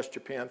the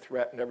US-Japan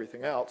threat and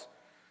everything else,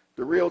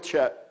 the real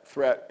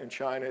threat in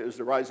China is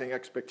the rising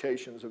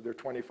expectations of their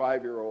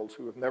 25-year-olds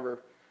who have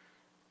never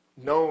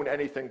known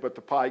anything but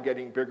the pie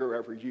getting bigger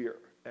every year,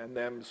 and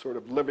them sort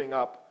of living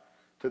up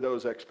to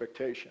those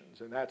expectations.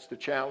 And that's the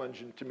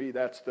challenge, and to me,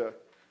 that's the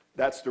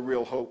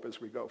real hope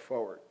as we go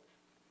forward.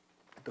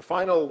 The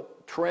final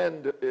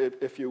trend,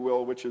 if you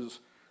will, which is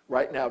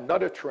right now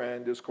not a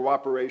trend, is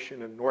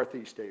cooperation in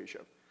Northeast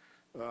Asia.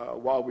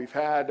 While we've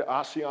had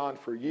ASEAN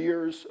for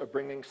years of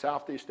bringing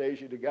Southeast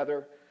Asia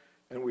together,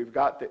 and we've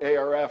got the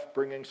ARF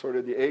bringing sort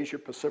of the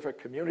Asia-Pacific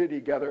community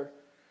together,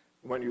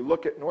 when you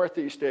look at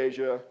Northeast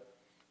Asia,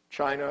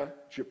 China,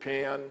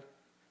 Japan,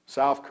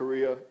 South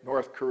Korea,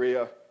 North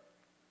Korea,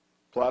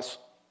 plus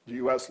the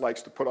US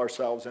likes to put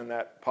ourselves in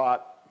that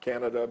pot,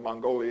 Canada,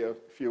 Mongolia,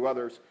 a few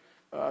others,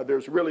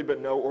 there's really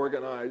been no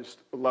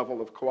organized level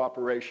of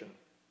cooperation.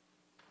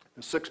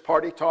 The 6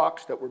 party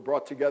talks that were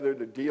brought together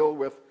to deal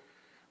with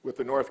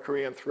the North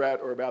Korean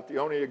threat are about the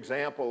only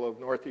example of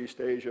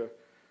Northeast Asia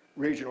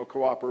regional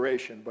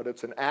cooperation, but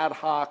it's an ad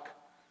hoc,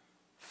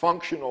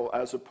 functional,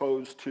 as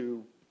opposed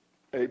to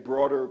a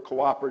broader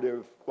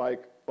cooperative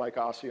like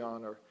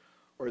ASEAN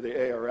or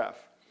the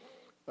ARF.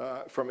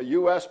 From a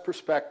US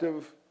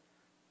perspective,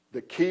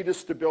 the key to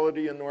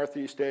stability in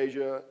Northeast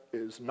Asia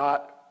is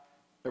not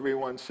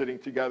everyone sitting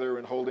together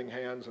and holding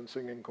hands and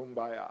singing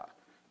Kumbaya.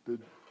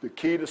 The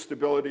key to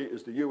stability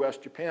is the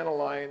US-Japan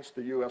alliance,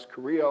 the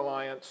US-Korea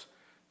alliance,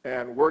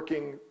 and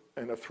working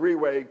in a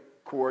 3-way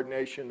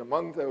coordination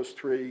among those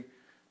 3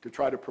 to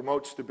try to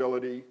promote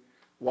stability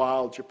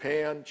while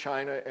Japan,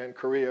 China, and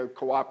Korea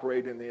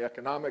cooperate in the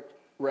economic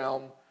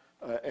realm,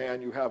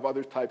 and you have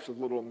other types of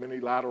little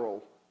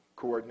mini-lateral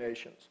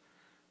coordinations.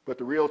 But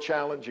the real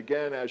challenge,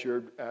 again, as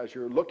you're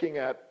looking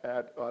at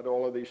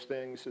all of these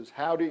things, is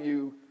how do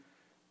you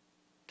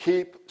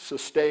keep,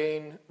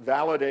 sustain,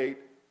 validate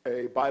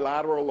a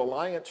bilateral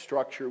alliance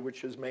structure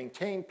which has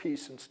maintained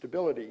peace and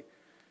stability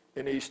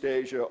in East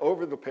Asia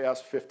over the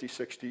past 50,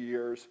 60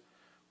 years,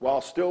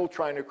 while still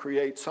trying to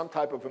create some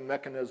type of a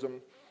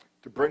mechanism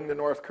to bring the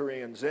North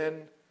Koreans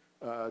in,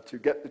 to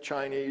get the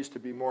Chinese to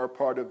be more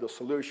part of the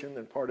solution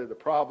than part of the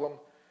problem,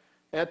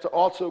 and to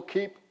also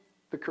keep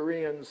the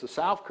Koreans, the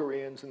South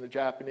Koreans and the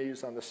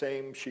Japanese on the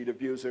same sheet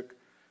of music,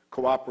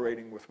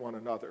 cooperating with one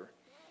another.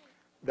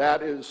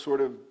 That is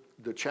sort of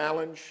the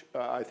challenge.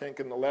 I think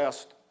in the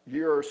last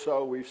year or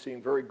so, we've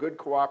seen very good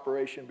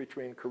cooperation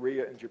between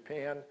Korea and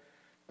Japan,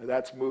 and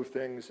that's moved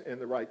things in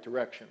the right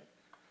direction.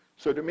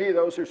 So to me,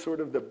 those are sort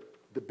of the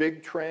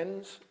big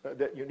trends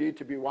that you need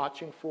to be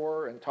watching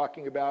for and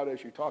talking about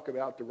as you talk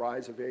about the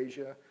rise of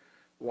Asia,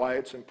 why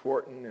it's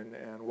important,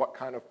 and what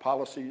kind of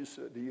policies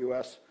the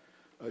U.S.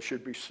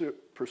 Should be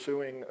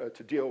pursuing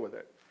to deal with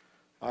it.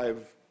 I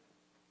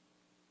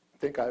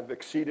think I've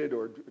exceeded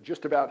or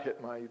just about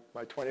hit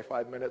my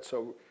 25 minutes,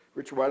 so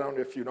Richard, why don't,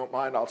 if you don't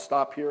mind, I'll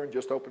stop here and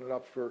just open it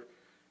up for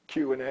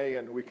Q&A,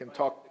 and we can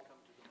talk.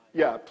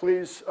 Yeah,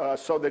 please,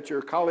 so that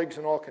your colleagues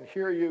and all can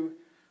hear you.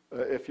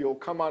 If you'll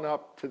come on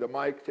up to the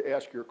mic to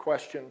ask your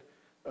question,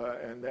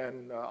 and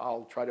then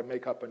I'll try to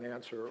make up an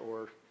answer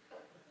or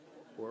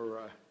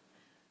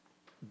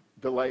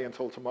delay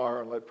until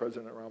tomorrow and let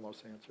President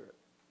Ramos answer it.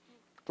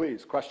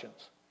 Please,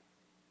 questions?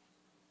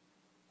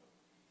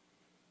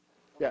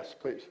 Yes,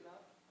 please.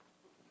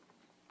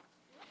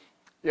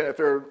 Yeah, if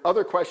there are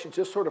other questions,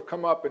 just sort of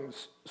come up and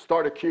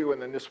start a queue,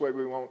 and then this way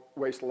we won't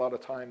waste a lot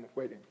of time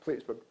waiting.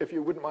 Please, but if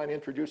you wouldn't mind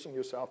introducing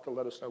yourself to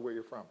let us know where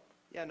you're from.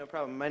 Yeah, no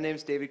problem. My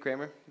name's David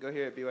Kramer. I go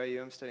here at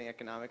BYU. I'm studying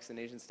economics and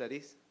Asian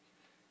studies.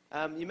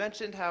 You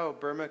mentioned how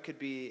Burma could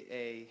be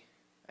a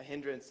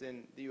hindrance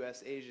in the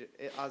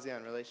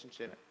U.S.-ASEAN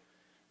relationship.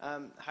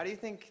 How do you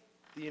think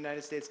the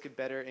United States could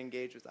better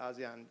engage with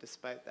ASEAN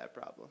despite that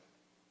problem,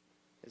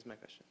 is my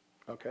question.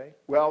 Okay.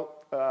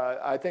 Well,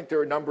 I think there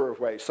are a number of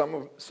ways,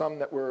 some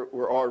that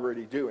we're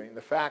already doing.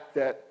 The fact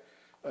that,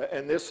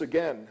 and this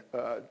again,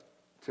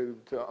 to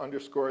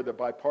underscore the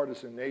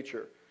bipartisan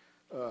nature,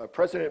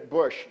 President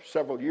Bush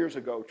several years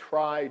ago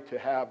tried to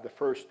have the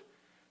first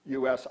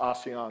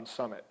U.S.-ASEAN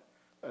summit.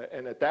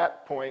 And at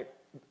that point,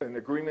 an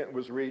agreement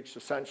was reached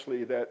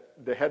essentially that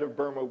the head of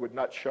Burma would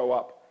not show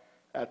up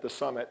at the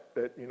summit,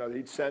 that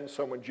he'd send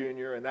someone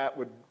junior, and that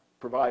would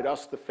provide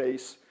us the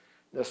face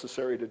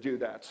necessary to do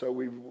that. So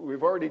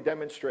we've already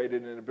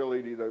demonstrated an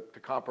ability to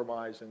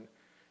compromise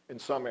in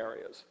some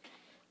areas.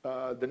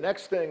 The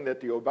next thing that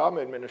the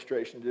Obama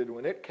administration did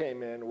when it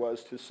came in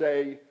was to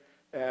say,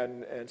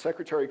 and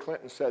Secretary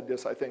Clinton said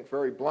this, I think,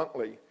 very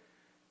bluntly,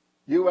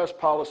 U.S.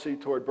 policy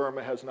toward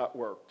Burma has not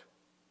worked.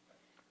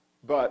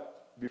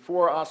 But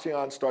before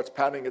ASEAN starts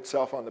patting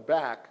itself on the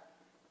back,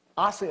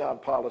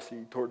 ASEAN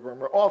policy toward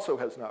Burma also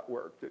has not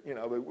worked.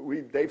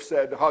 They've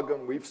said hug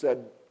them, we've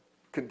said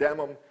condemn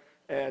them,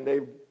 and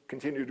they've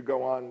continued to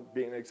go on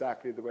being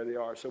exactly the way they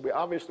are. So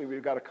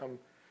we've got to come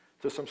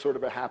to some sort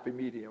of a happy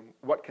medium.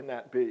 What can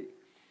that be?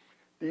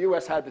 The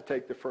U.S. had to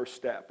take the first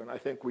step, and I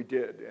think we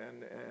did.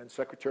 And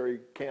Secretary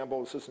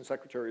Campbell, Assistant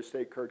Secretary of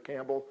State Kurt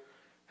Campbell,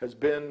 has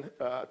been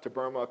to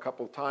Burma a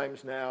couple of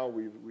times now.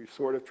 We've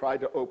sort of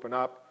tried to open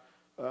up.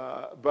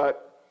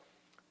 But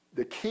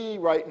the key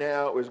right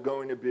now is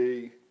going to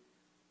be,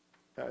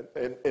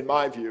 in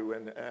my view,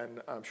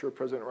 and I'm sure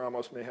President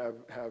Ramos may have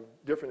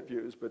different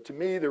views, but to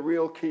me, the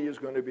real key is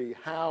going to be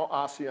how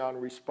ASEAN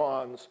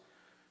responds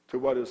to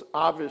what is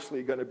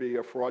obviously going to be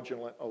a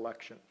fraudulent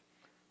election.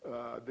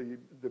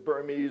 The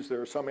Burmese, there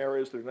are some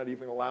areas they're not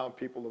even allowing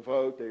people to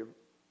vote. They've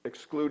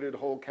excluded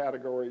whole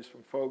categories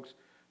from folks.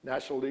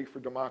 National League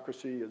for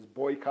Democracy is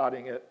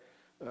boycotting it,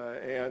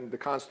 and the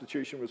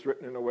Constitution was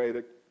written in a way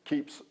that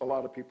keeps a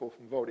lot of people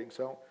from voting.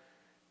 So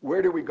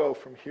where do we go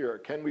from here?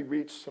 Can we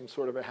reach some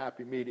sort of a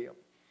happy medium?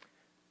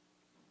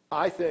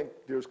 I think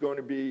there's going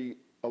to be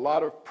a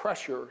lot of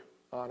pressure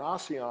on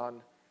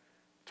ASEAN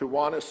to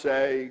want to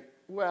say,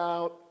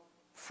 well,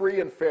 free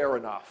and fair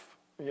enough.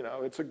 You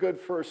know, it's a good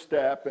first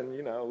step, and,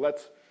 you know,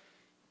 let's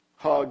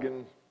hug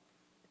and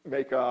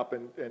make up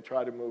and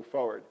try to move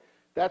forward.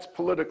 That's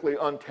politically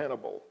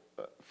untenable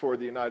for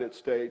the United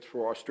States,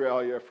 for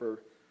Australia, for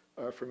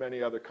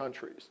many other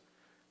countries.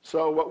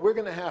 So what we're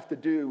going to have to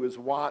do is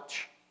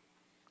watch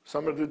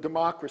some of the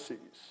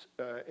democracies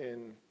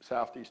in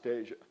Southeast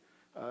Asia.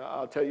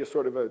 I'll tell you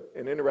sort of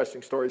an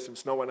interesting story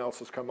since no one else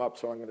has come up,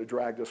 so I'm going to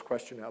drag this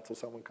question out till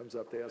someone comes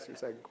up to ask the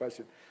second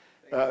question.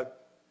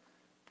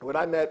 When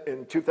I met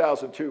in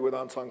 2002 with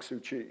Aung San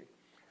Suu Kyi,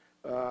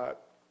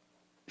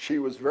 she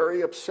was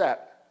very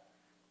upset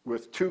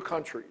with two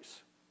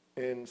countries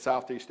in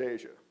Southeast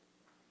Asia,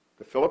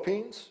 the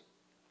Philippines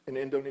and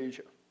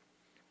Indonesia.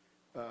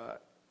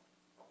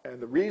 And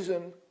the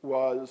reason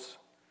was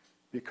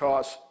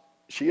because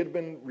she had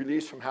been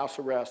released from house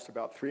arrest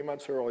about 3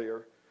 months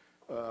earlier.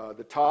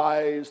 The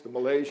Thais, the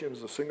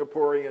Malaysians, the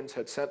Singaporeans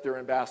had sent their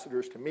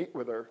ambassadors to meet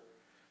with her,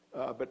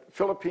 but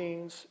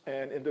Philippines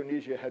and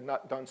Indonesia had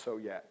not done so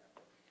yet.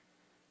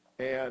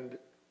 And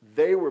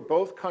they were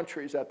both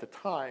countries at the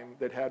time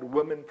that had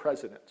women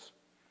presidents.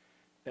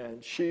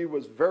 And she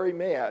was very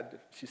mad.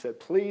 She said,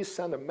 please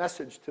send a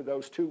message to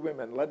those two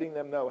women, letting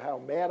them know how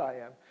mad I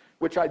am,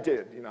 which I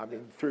did, you know, I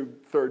mean, through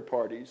third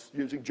parties,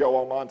 using Joe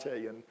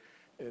Almonte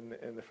in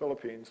the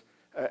Philippines.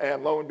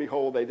 And lo and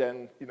behold, they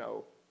then, you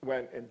know,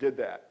 went and did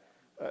that.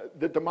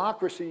 The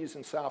democracies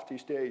in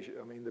Southeast Asia,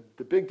 I mean,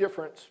 the big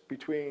difference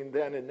between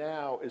then and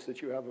now is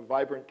that you have a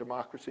vibrant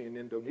democracy in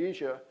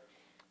Indonesia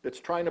that's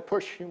trying to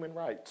push human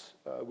rights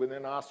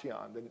within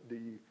ASEAN,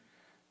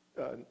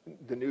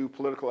 the new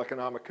political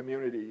economic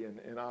community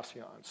in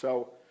ASEAN.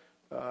 So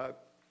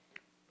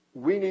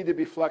we need to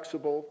be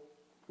flexible.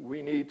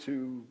 We need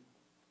to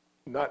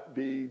not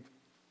be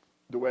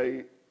the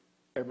way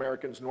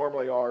Americans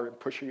normally are,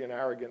 pushy and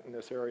arrogant in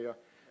this area.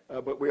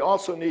 But we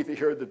also need to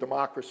hear the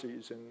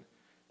democracies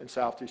in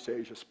Southeast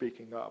Asia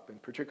speaking up, in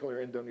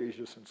particular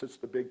Indonesia, since it's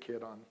the big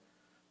kid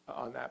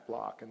on that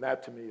block. And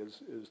that, to me,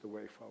 is the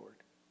way forward.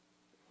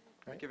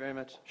 Right? Thank you very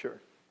much.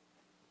 Sure.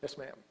 Yes,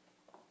 ma'am.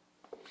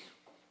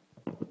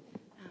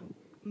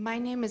 My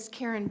name is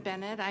Karen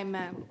Bennett.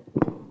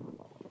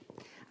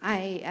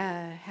 I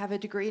have a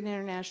degree in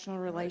international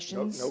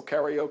relations. No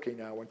karaoke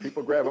now. When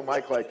people grab a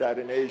mic like that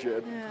in Asia,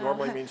 it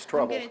normally means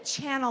trouble. I'm going to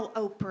channel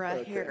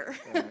Oprah Okay. here.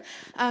 All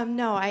right.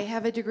 No, I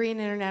have a degree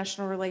in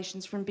international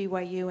relations from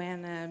BYU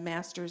and a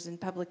master's in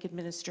public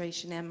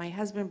administration. And my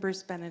husband,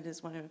 Bruce Bennett,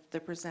 is one of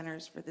the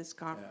presenters for this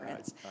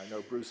conference. I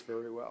know Bruce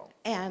very well.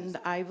 And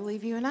I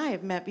believe you and I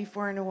have met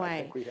before in Hawaii.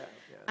 I think we have,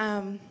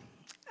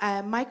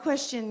 yeah. My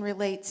question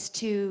relates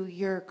to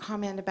your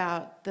comment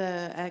about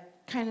the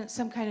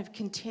some kind of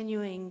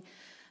continuing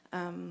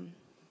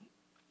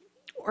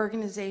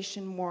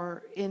organization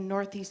more in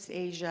Northeast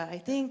Asia. I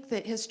think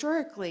that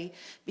historically,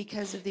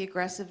 because of the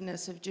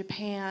aggressiveness of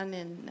Japan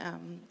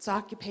and its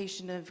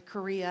occupation of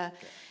Korea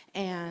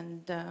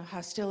and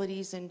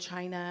hostilities in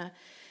China,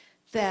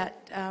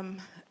 that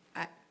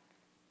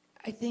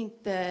I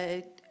think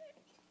the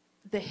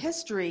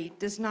history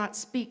does not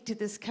speak to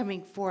this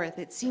coming forth.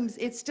 It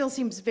still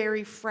seems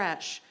very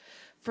fresh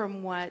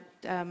from what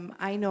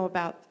I know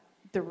about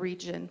the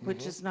region,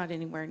 which is not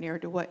anywhere near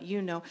to what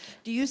you know.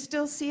 Do you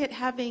still see it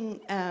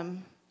having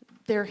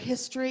their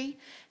history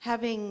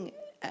having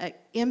an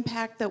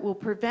impact that will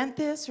prevent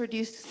this, or do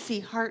you see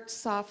hearts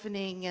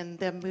softening and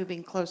them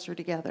moving closer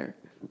together?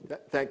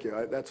 Thank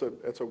you. That's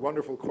a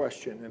wonderful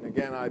question. And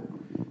again, I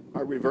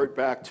revert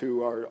back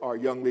to our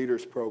Young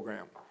Leaders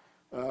Program.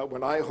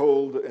 When I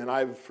hold, and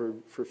I've for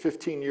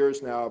 15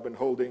 years now, I've been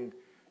holding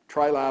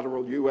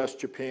trilateral U.S.,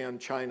 Japan,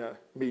 China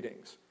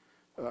meetings.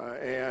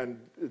 And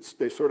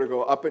they sort of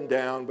go up and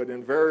down, but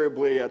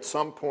invariably at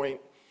some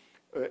point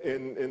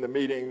in the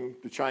meeting,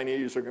 the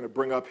Chinese are going to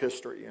bring up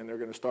history, and they're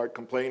going to start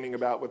complaining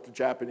about what the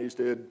Japanese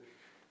did,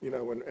 you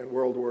know, in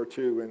World War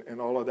II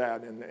and all of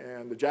that.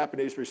 And the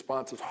Japanese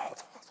response is, oh,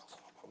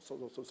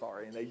 so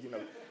sorry. And they, you know,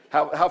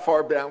 how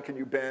far down can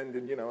you bend,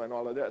 and, you know, and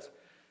all of this.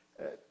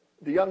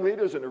 The young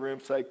leaders in the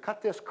room say,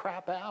 cut this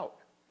crap out.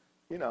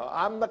 You know,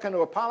 I'm not going to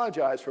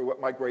apologize for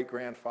what my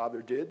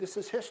great-grandfather did. This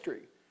is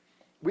history.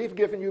 We've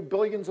given you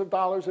billions of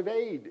dollars of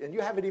aid, and you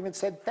haven't even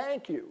said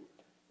thank you.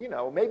 You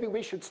know, maybe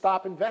we should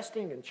stop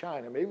investing in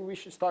China. Maybe we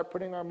should start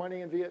putting our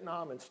money in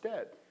Vietnam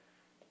instead.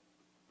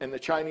 And the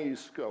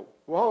Chinese go,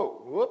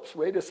 whoa, whoops,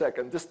 wait a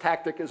second. This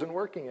tactic isn't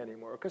working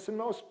anymore. Because in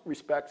most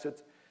respects,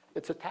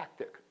 it's a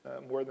tactic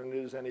more than it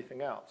is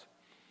anything else.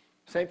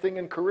 Same thing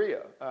in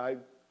Korea.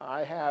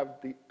 I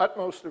have the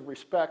utmost of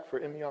respect for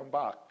Im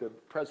Young-bak, the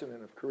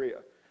president of Korea.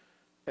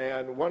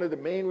 And one of the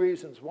main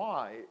reasons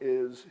why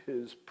is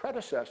his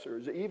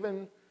predecessors,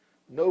 even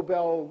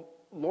Nobel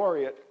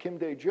laureate Kim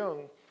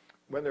Dae-jung,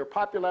 when their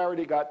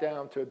popularity got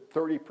down to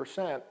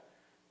 30%,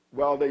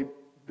 well, the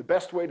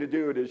best way to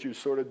do it is you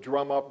sort of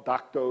drum up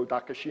Dokdo,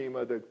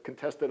 Dakashima, the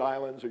contested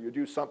islands, or you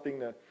do something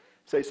to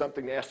say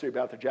something nasty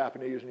about the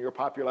Japanese, and your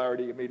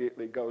popularity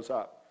immediately goes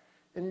up.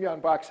 And Im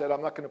Young-bak said,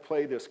 I'm not going to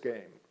play this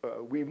game.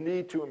 We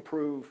need to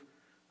improve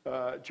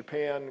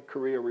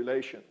Japan-Korea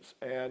relations.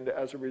 And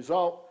as a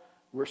result,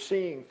 we're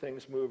seeing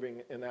things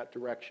moving in that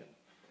direction.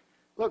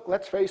 Look,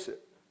 let's face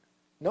it.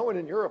 No one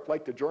in Europe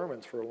liked the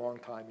Germans for a long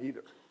time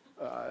either.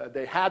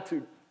 They had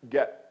to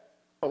get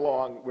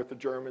along with the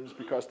Germans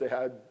because they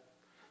had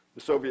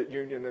the Soviet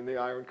Union and the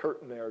Iron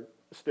Curtain there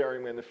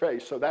staring them in the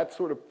face. So that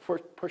sort of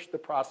pushed the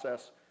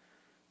process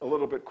a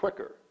little bit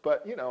quicker.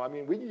 But, you know, I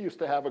mean, we used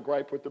to have a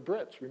gripe with the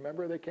Brits.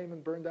 Remember they came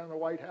and burned down the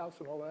White House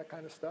and all that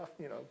kind of stuff?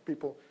 You know,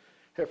 people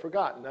have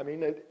forgotten. I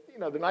mean, you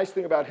know, the nice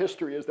thing about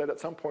history is that at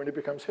some point it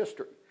becomes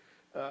history.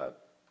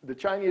 The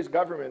Chinese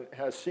government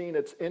has seen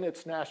it's in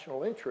its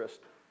national interest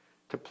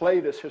to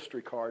play this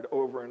history card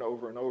over and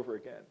over and over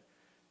again.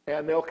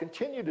 And they'll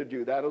continue to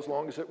do that as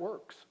long as it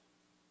works.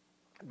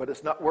 But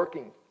it's not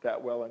working that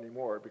well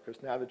anymore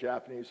because now the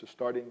Japanese are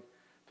starting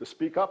to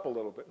speak up a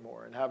little bit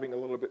more and having a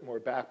little bit more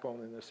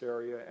backbone in this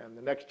area. And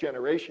the next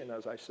generation,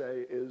 as I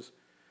say, is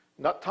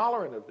not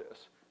tolerant of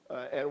this.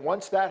 And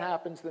once that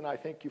happens, then I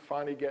think you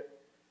finally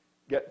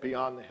get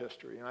beyond the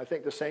history. And I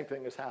think the same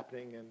thing is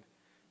happening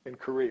in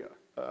Korea.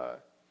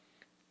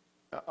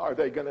 Are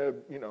they going to,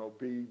 you know,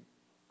 be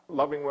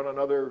loving one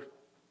another,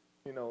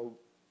 you know,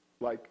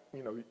 like,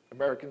 you know,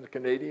 Americans and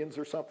Canadians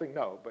or something?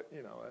 No, but,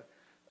 you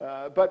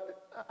know, but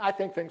I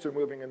think things are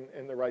moving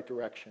in the right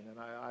direction, and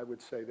I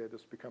would say that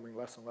it's becoming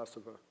less and less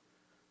of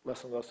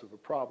a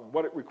problem.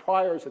 What it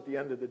requires at the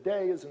end of the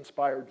day is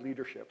inspired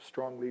leadership,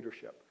 strong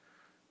leadership,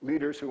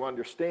 leaders who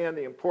understand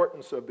the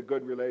importance of the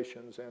good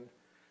relations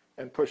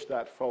and push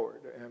that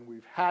forward. And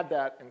we've had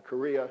that in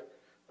Korea.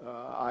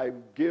 I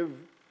give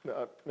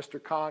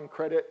Mr. Khan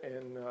credit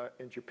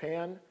in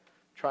Japan,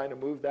 trying to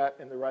move that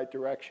in the right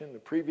direction. The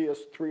previous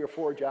 3 or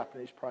 4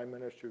 Japanese prime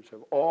ministers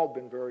have all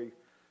been very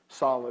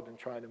solid in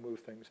trying to move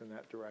things in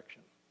that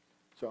direction.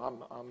 So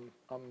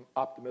I'm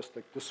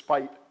optimistic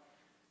despite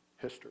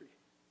history.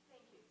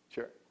 Thank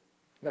you. Sure.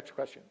 Next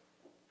question.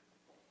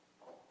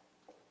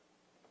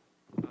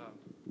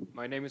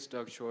 My name is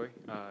Doug Choi,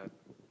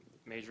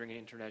 majoring in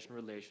international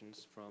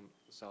relations from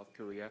South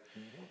Korea.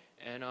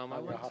 And I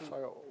want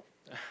to...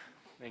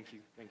 Thank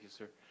you,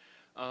 sir.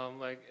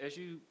 Like, as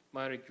you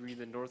might agree,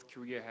 that North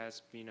Korea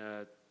has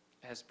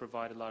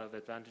provided a lot of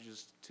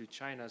advantages to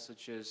China,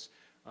 such as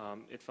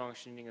it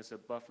functioning as a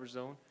buffer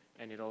zone,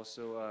 and it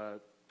also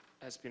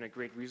has been a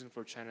great reason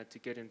for China to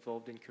get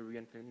involved in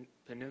Korean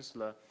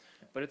Peninsula.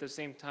 But at the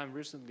same time,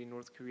 recently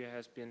North Korea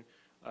has been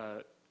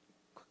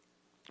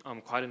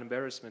quite an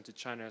embarrassment to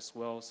China as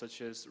well,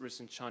 such as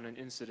recent Cheonan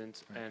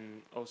incident,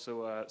 and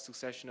also a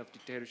succession of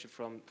dictatorship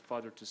from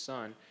father to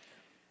son.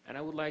 And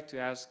I would like to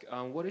ask,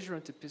 what is your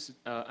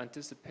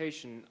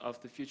anticipation of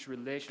the future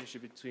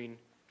relationship between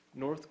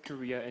North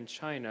Korea and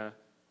China,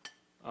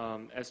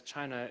 as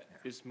China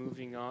is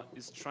moving on,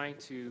 is trying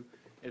to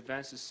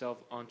advance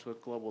itself onto a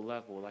global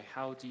level? Like,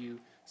 how do you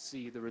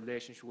see the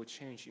relationship will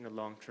change in the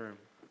long term?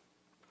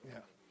 Yeah.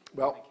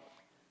 Well,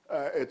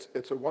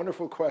 it's a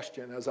wonderful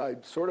question. As I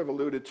sort of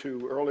alluded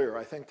to earlier,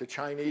 I think the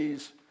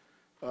Chinese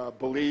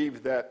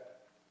believe that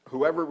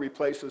whoever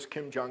replaces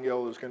Kim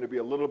Jong-il is going to be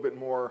a little bit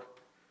more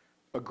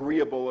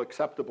agreeable,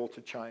 acceptable to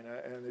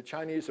China. And the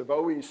Chinese have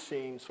always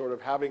seen sort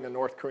of having a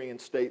North Korean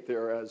state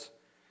there as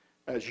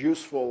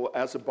useful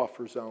as a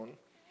buffer zone.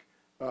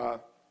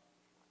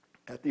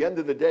 At the end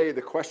of the day,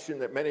 the question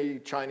that many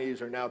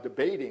Chinese are now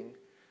debating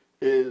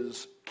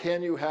is,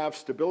 can you have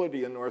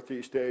stability in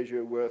Northeast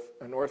Asia with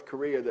a North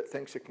Korea that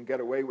thinks it can get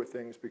away with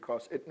things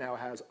because it now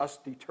has us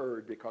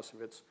deterred because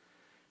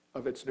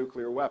of its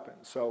nuclear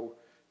weapons? So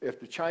if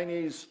the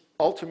Chinese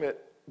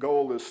ultimate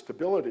goal is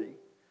stability,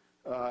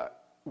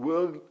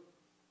 will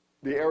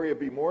the area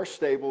be more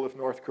stable if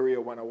North Korea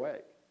went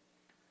away?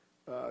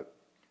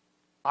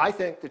 I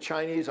think the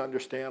Chinese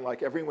understand,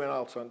 like everyone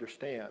else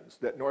understands,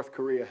 that North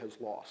Korea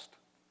has lost.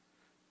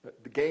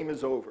 The game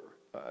is over.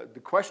 The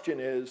question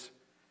is,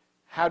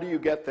 how do you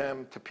get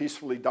them to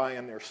peacefully die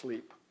in their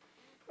sleep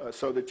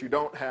so that you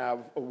don't have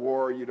a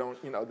war, you don't,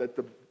 that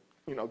the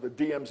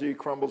DMZ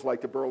crumbles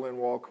like the Berlin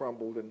Wall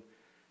crumbled,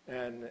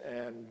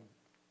 and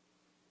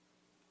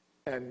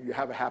you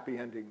have a happy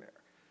ending there.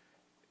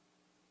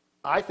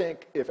 I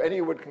think if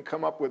anyone can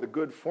come up with a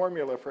good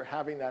formula for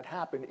having that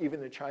happen,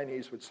 even the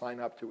Chinese would sign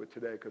up to it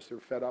today because they're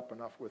fed up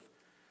enough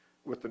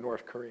with the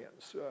North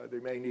Koreans. They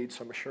may need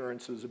some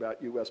assurances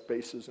about US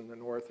bases in the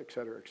North, et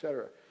cetera, et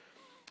cetera.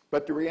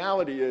 But the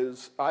reality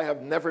is, I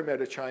have never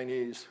met a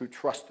Chinese who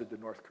trusted the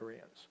North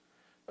Koreans.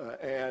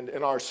 And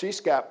in our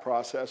CSCAP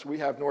process, we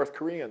have North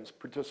Koreans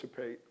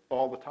participate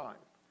all the time.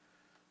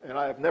 And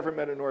I have never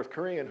met a North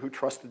Korean who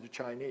trusted the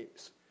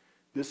Chinese.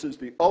 This is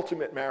the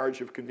ultimate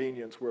marriage of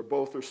convenience where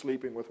both are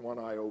sleeping with one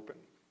eye open.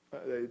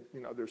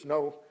 There's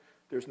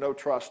no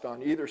trust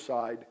on either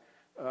side,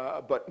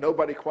 but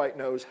nobody quite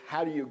knows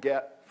how do you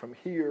get from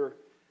here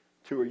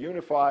to a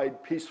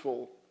unified,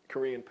 peaceful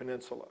Korean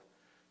peninsula.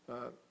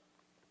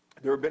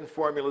 There have been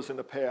formulas in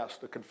the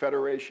past, a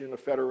confederation, a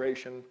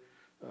federation.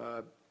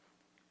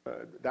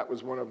 That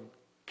was one of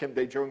Kim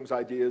Dae-jung's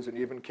ideas, and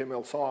even Kim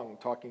Il-sung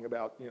talking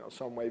about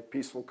some way of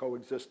peaceful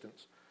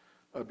coexistence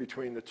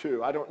between the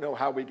two. I don't know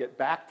how we get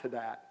back to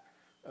that.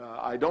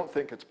 I don't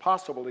think it's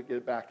possible to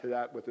get back to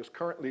that with this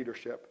current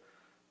leadership.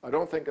 I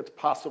don't think it's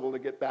possible to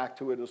get back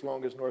to it as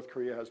long as North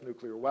Korea has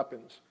nuclear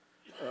weapons.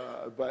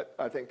 But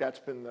I think that's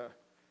been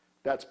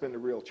the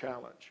real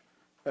challenge.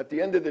 At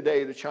the end of the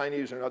day, the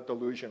Chinese are not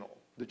delusional.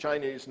 The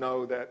Chinese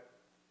know that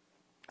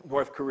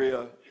North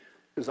Korea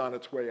is on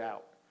its way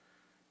out.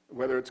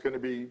 Whether it's going to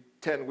be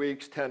 10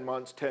 weeks, 10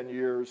 months, 10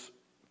 years,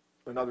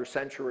 another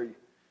century,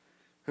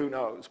 who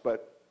knows?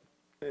 But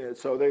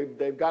so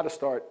they've got to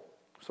start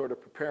sort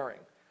of preparing.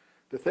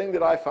 The thing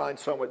that I find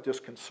somewhat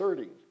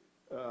disconcerting,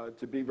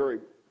 to be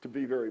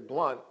very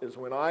blunt, is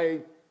when I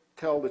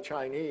tell the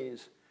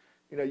Chinese,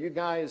 you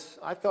guys,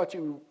 I thought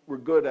you were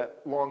good at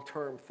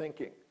long-term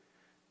thinking,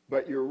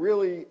 but you're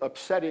really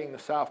upsetting the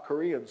South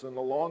Koreans in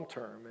the long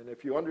term. And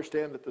if you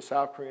understand that the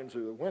South Koreans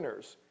are the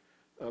winners,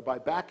 by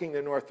backing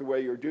the North the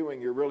way you're doing,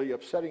 you're really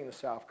upsetting the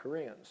South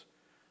Koreans.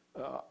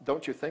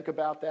 Don't you think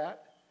about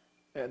that?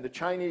 And the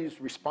Chinese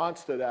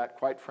response to that,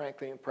 quite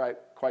frankly and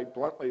quite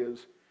bluntly,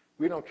 is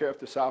we don't care if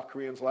the South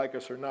Koreans like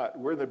us or not.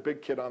 We're the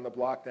big kid on the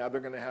block now.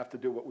 They're going to have to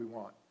do what we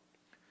want.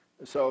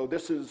 So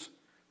this is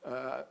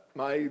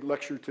my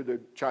lecture to the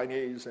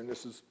Chinese, and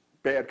this is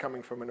bad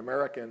coming from an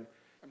American.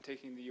 I'm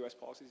taking the U.S.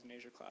 Policies in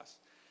Asia class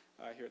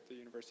here at the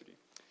university.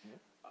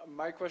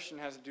 My question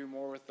has to do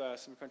more with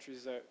some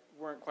countries that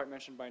weren't quite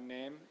mentioned by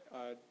name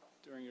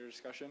during your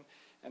discussion,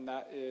 and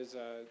that is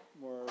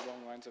more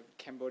along the lines of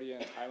Cambodia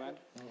and Thailand.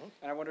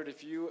 And I wondered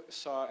if you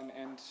saw an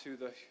end to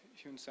the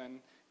Hun Sen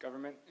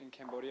government in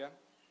Cambodia,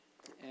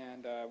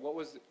 and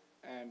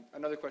and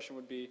another question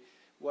would be,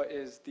 what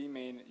is the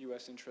main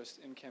U.S. interest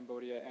in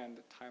Cambodia and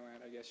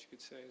Thailand, I guess you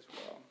could say as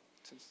well,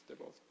 since they're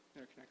both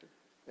interconnected?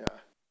 Yeah.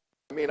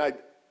 I mean,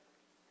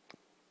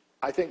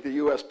 I think the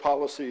U.S.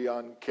 policy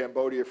on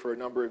Cambodia for a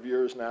number of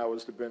years now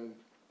has been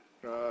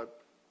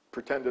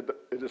pretended that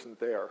it isn't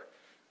there.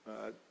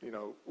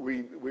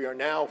 We are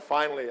now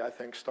finally, I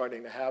think,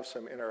 starting to have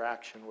some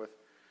interaction with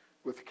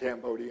the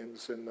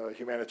Cambodians in the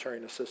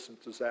humanitarian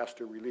assistance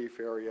disaster relief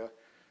area,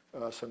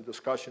 some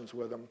discussions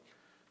with them.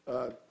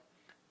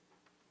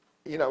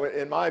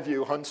 In my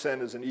view, Hun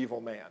Sen is an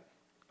evil man.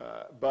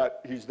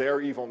 But he's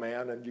their evil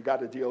man, and you got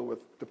to deal with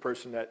the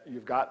person that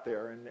you've got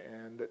there,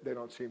 and they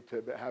don't seem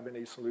to have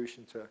any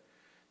solution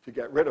to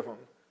get rid of him.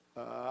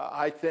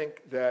 I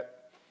think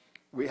that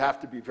we have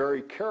to be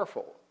very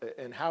careful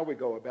in how we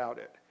go about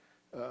it.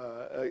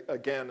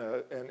 Again,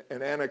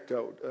 an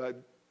anecdote.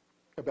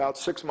 About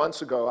 6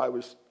 months ago, I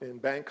was in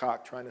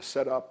Bangkok trying to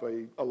set up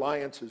a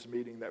alliances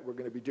meeting that we're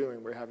going to be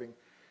doing. We're having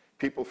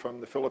people from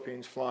the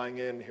Philippines flying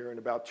in here in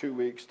about 2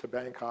 weeks to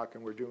Bangkok,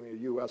 and we're doing a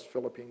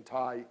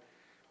U.S.-Philippine-Thai.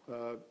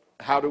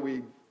 How do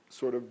we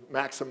sort of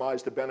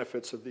maximize the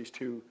benefits of these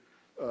two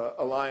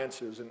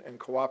alliances and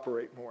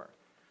cooperate more?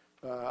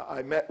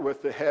 I met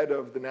with the head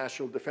of the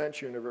National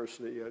Defense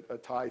University, a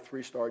Thai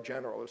three-star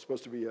general. It's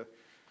supposed to be a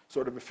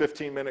sort of a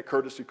 15-minute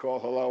courtesy call.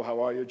 Hello,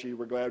 how are you? Gee,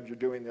 we're glad you're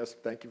doing this.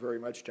 Thank you very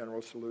much, General.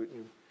 Salute.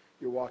 And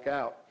you walk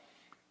out.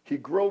 He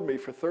grilled me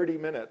for 30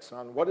 minutes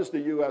on what is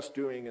the U.S.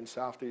 doing in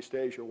Southeast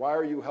Asia? Why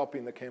are you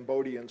helping the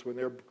Cambodians when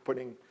they're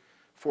putting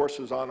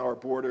forces on our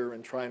border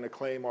and trying to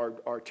claim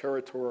our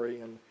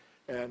territory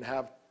and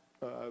have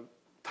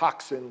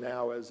Thaksin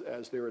now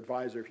as their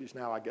advisor. He's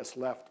now, I guess,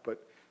 left,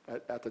 but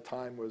at the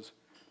time was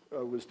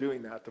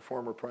doing that, the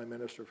former prime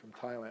minister from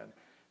Thailand.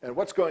 And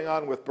what's going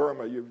on with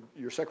Burma?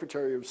 Your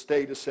Secretary of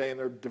State is saying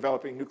they're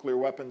developing nuclear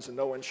weapons and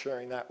no one's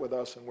sharing that with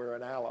us and we're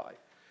an ally.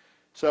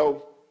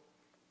 So,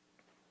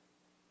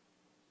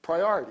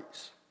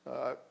 priorities.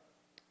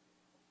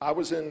 I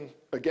was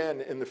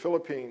again in the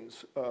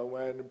Philippines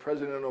when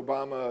President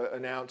Obama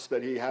announced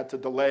that he had to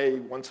delay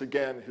once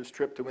again his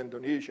trip to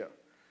Indonesia.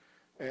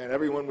 And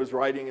everyone was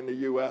writing in the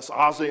U.S.,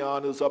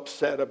 ASEAN is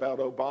upset about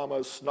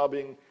Obama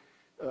snubbing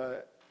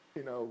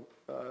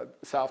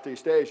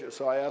Southeast Asia.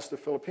 So I asked the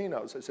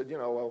Filipinos, I said,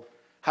 well,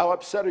 how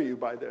upset are you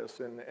by this?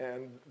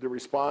 And the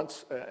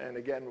response, and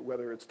again,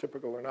 whether it's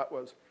typical or not,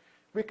 was,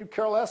 we could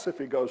care less if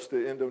he goes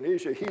to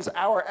Indonesia. He's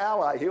our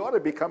ally. He ought to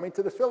be coming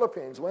to the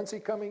Philippines. When's he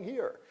coming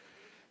here?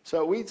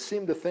 So we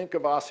seem to think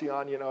of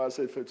ASEAN, as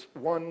if it's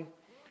one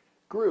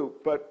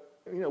group, but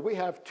we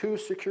have two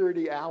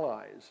security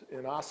allies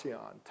in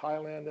ASEAN,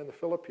 Thailand and the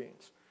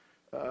Philippines.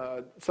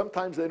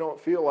 Sometimes they don't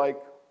feel like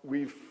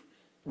we've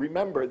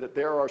remembered that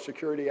there are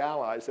security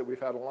allies that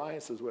we've had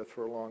alliances with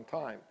for a long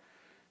time.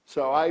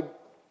 So I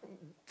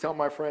tell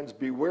my friends,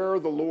 beware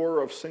the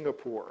lure of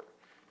Singapore.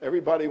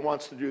 Everybody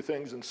wants to do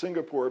things in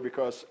Singapore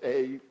because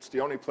A, it's the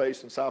only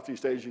place in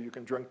Southeast Asia you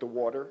can drink the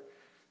water.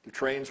 The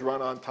trains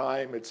run on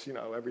time, it's,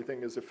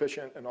 everything is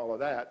efficient and all of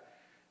that.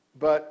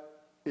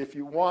 But if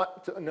you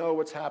want to know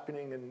what's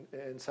happening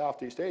in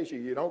Southeast Asia,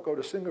 you don't go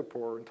to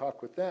Singapore and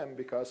talk with them,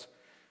 because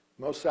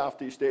most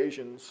Southeast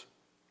Asians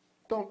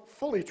don't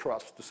fully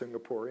trust the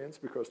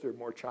Singaporeans because they're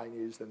more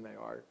Chinese than they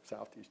are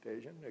Southeast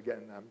Asian.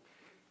 Again,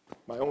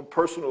 my own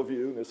personal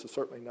view, and this is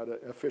certainly not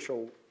an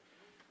official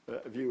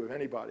view of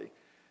anybody.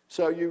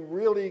 So you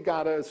really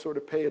got to sort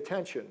of pay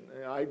attention.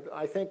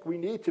 I think we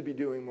need to be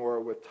doing more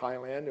with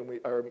Thailand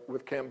or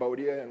with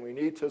Cambodia, and we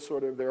need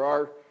to there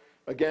are,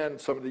 again,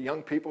 some of the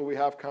young people we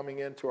have coming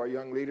into our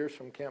young leaders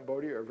from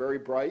Cambodia are very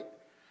bright,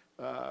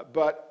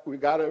 but we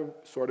got to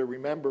sort of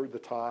remember the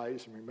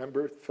Thais and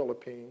remember the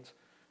Philippines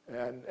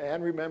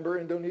and remember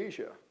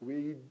Indonesia.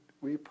 We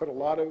put a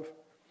lot of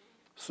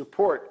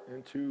support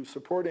into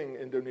supporting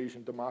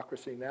Indonesian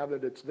democracy. Now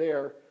that it's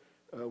there,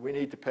 we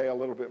need to pay a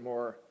little bit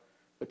more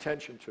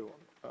attention to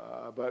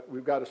them. But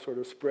we've got to sort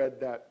of spread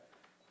that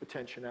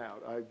attention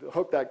out. I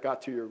hope that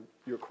got to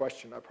your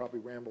question. I probably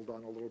rambled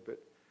on a little bit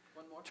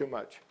too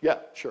much. Yeah,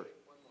 sure.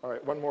 All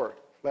right, one more.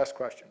 Last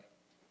question.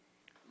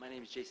 My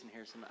name is Jason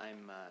Harrison.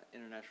 I'm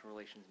international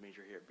relations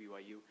major here at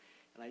BYU.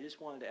 And I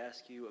just wanted to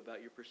ask you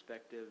about your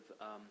perspective.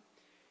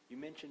 You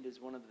mentioned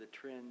as one of the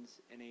trends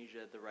in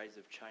Asia, the rise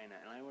of China.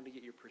 And I want to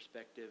get your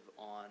perspective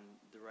on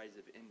the rise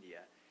of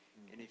India.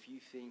 And if you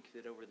think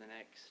that over the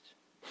next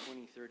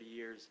 20, 30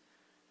 years,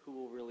 who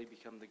will really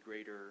become the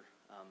greater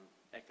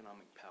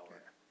economic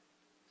power?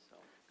 So.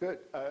 Good,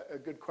 a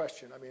good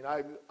question. I mean,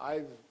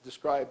 I've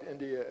described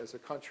India as a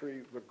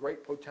country with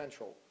great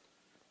potential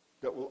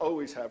that will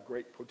always have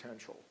great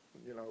potential.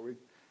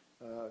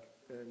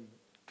 And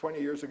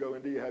 20 years ago,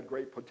 India had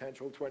great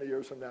potential. 20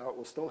 years from now, it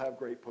will still have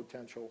great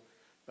potential.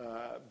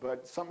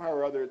 But somehow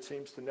or other, it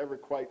seems to never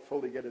quite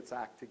fully get its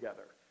act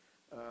together.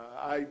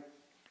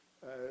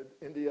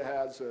 India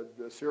has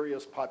a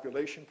serious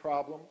population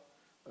problem.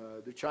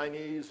 The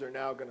Chinese are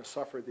now going to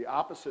suffer the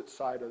opposite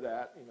side of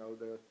that.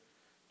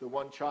 The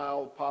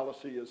one-child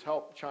policy has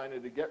helped China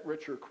to get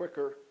richer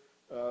quicker,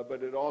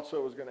 but it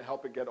also is going to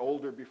help it get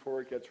older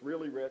before it gets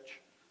really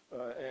rich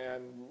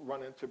and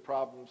run into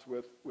problems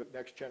with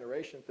next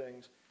generation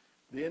things.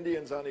 The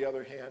Indians, on the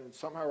other hand,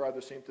 somehow or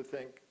other seem to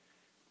think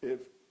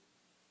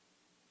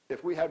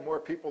if we had more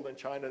people than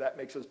China, that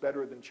makes us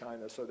better than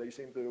China. So they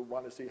seem to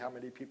want to see how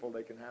many people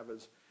they can have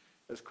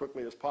as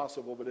quickly as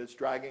possible, but it's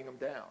dragging them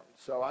down.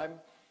 So I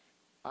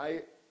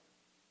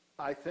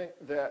think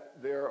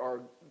that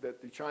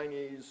the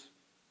Chinese,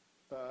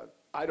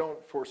 I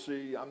don't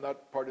foresee, I'm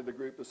not part of the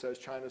group that says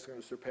China's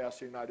going to surpass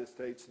the United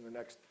States in the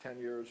next 10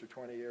 years or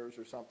 20 years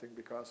or something,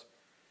 because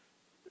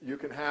you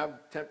can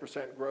have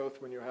 10%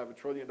 growth when you have $1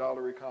 trillion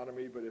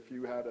economy, but if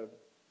you had a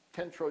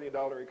 $10 trillion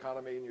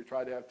economy and you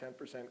try to have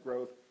 10%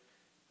 growth,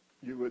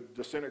 you would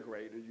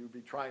disintegrate, or you'd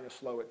be trying to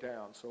slow it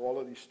down. So all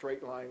of these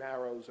straight line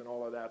arrows and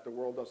all of that, the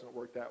world doesn't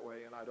work that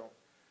way, and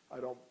I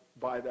don't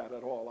buy that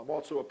at all. I'm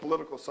also a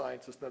political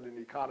scientist, not an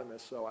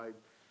economist, so I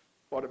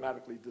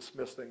automatically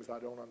dismiss things I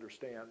don't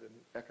understand, and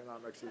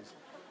economics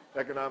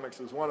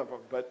is one of them.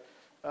 But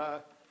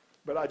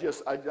I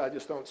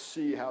just don't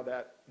see how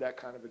that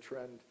kind of a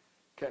trend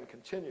can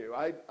continue.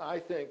 I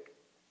think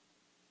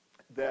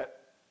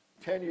that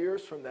 10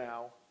 years from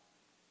now,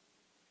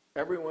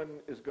 everyone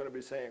is going to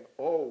be saying,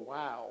 oh,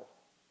 wow,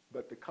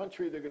 but the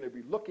country they're going to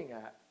be looking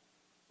at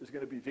is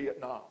going to be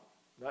Vietnam,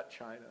 not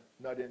China,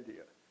 not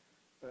India.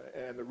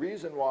 And the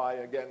reason why,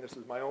 again, this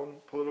is my own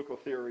political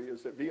theory,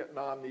 is that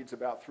Vietnam needs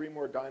about 3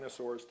 more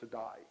dinosaurs to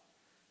die.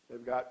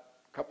 They've got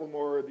a couple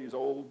more of these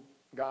old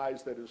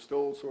guys that are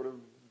still sort of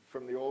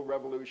from the old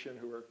revolution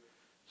who are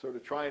sort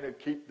of trying to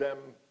keep them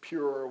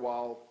pure,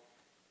 while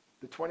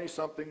the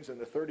 20-somethings and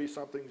the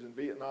 30-somethings in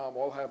Vietnam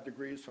all have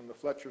degrees from the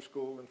Fletcher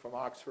School and from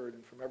Oxford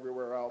and from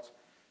everywhere else.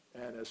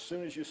 And as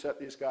soon as you set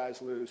these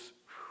guys loose,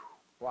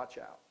 watch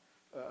out.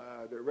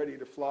 They're ready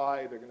to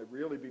fly. They're going to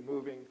really be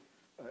moving.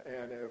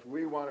 And if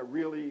we want to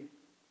really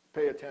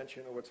pay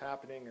attention to what's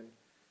happening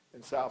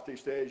in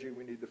Southeast Asia,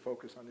 we need to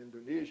focus on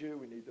Indonesia.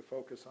 We need to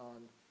focus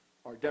on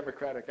our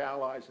democratic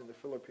allies in the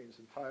Philippines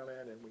and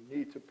Thailand. And we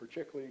need to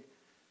particularly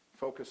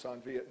focus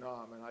on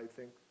Vietnam. And I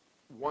think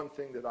one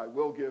thing that I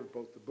will give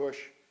both the Bush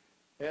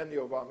and the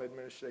Obama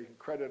administration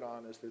credit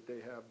on is that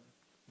they have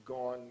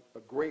gone a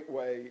great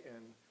way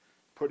in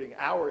putting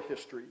our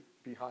history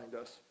behind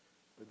us,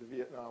 the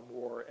Vietnam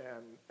War,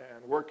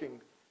 and working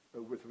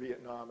with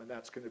Vietnam, and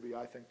that's going to be,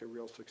 I think, the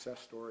real success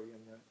story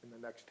in the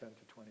next 10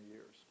 to 20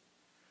 years.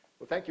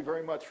 Well, thank you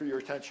very much for your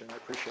attention. I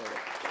appreciate it.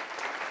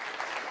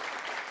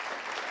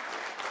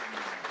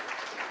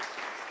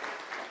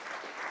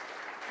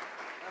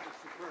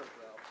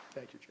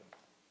 Thank you, Joe.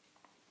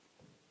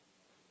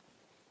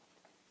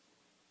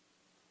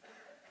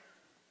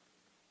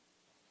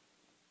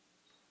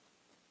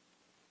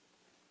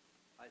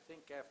 I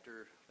think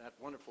after that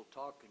wonderful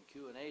talk and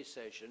Q&A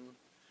session,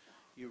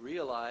 you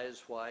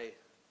realize why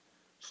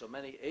so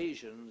many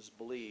Asians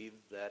believe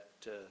that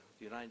the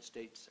United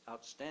States'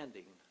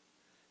 outstanding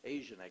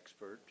Asian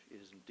expert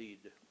is indeed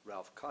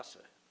Ralph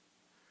Cossa.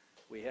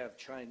 We have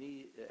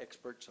Chinese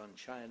experts on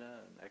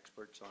China and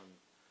experts on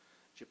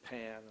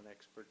Japan and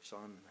experts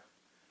on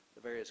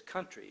the various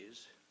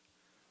countries,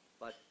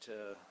 but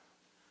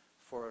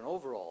for an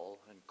overall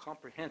and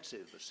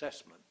comprehensive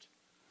assessment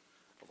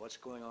of what's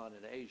going on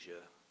in Asia,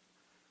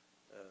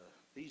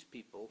 these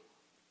people,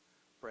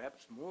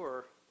 perhaps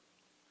more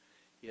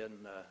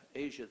in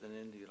Asia than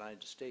in the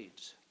United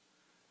States,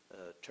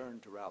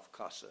 turn to Ralph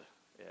Cossa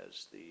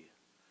as the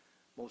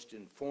most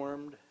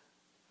informed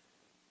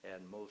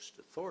and most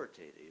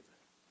authoritative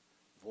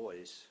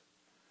voice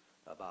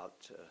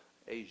about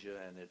Asia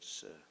and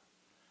its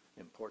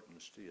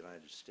importance to the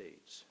United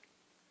States.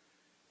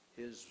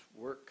 His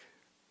work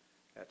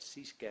at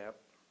CSCAP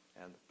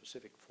and the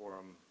Pacific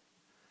Forum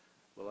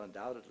will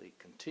undoubtedly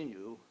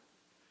continue,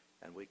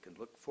 and we can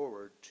look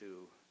forward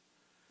to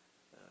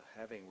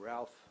having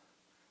Ralph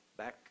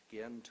back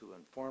again to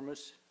inform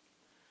us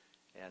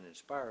and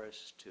inspire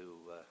us to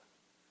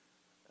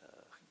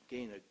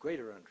gain a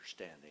greater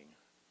understanding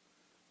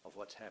of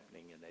what's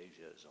happening in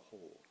Asia as a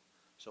whole.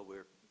 So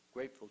we're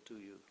grateful to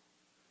you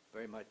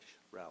very much,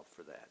 Ralph,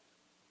 for that.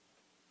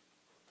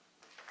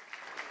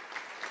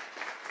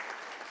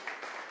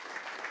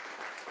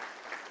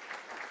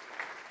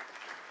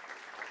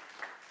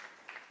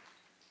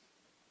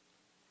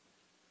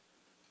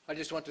 I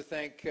just want to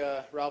thank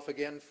Ralph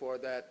again for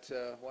that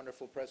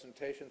wonderful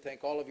presentation.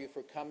 Thank all of you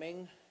for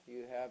coming.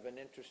 You have an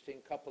interesting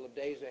couple of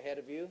days ahead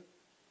of you,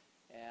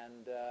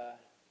 and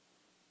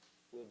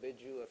we'll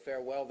bid you a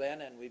farewell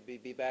then, and we'll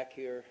be back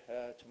here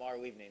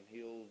tomorrow evening.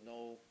 You'll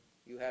know,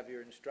 you have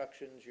your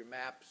instructions, your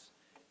maps.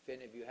 If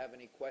any of you have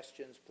any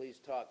questions, please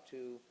talk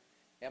to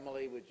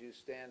Emily. Would you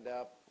stand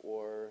up,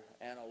 or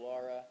Anna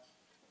Laura,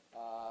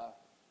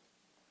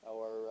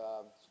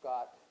 or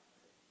Scott?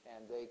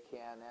 And they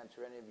can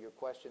answer any of your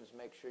questions.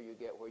 Make sure you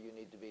get where you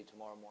need to be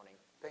tomorrow morning.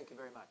 Thank you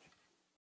very much.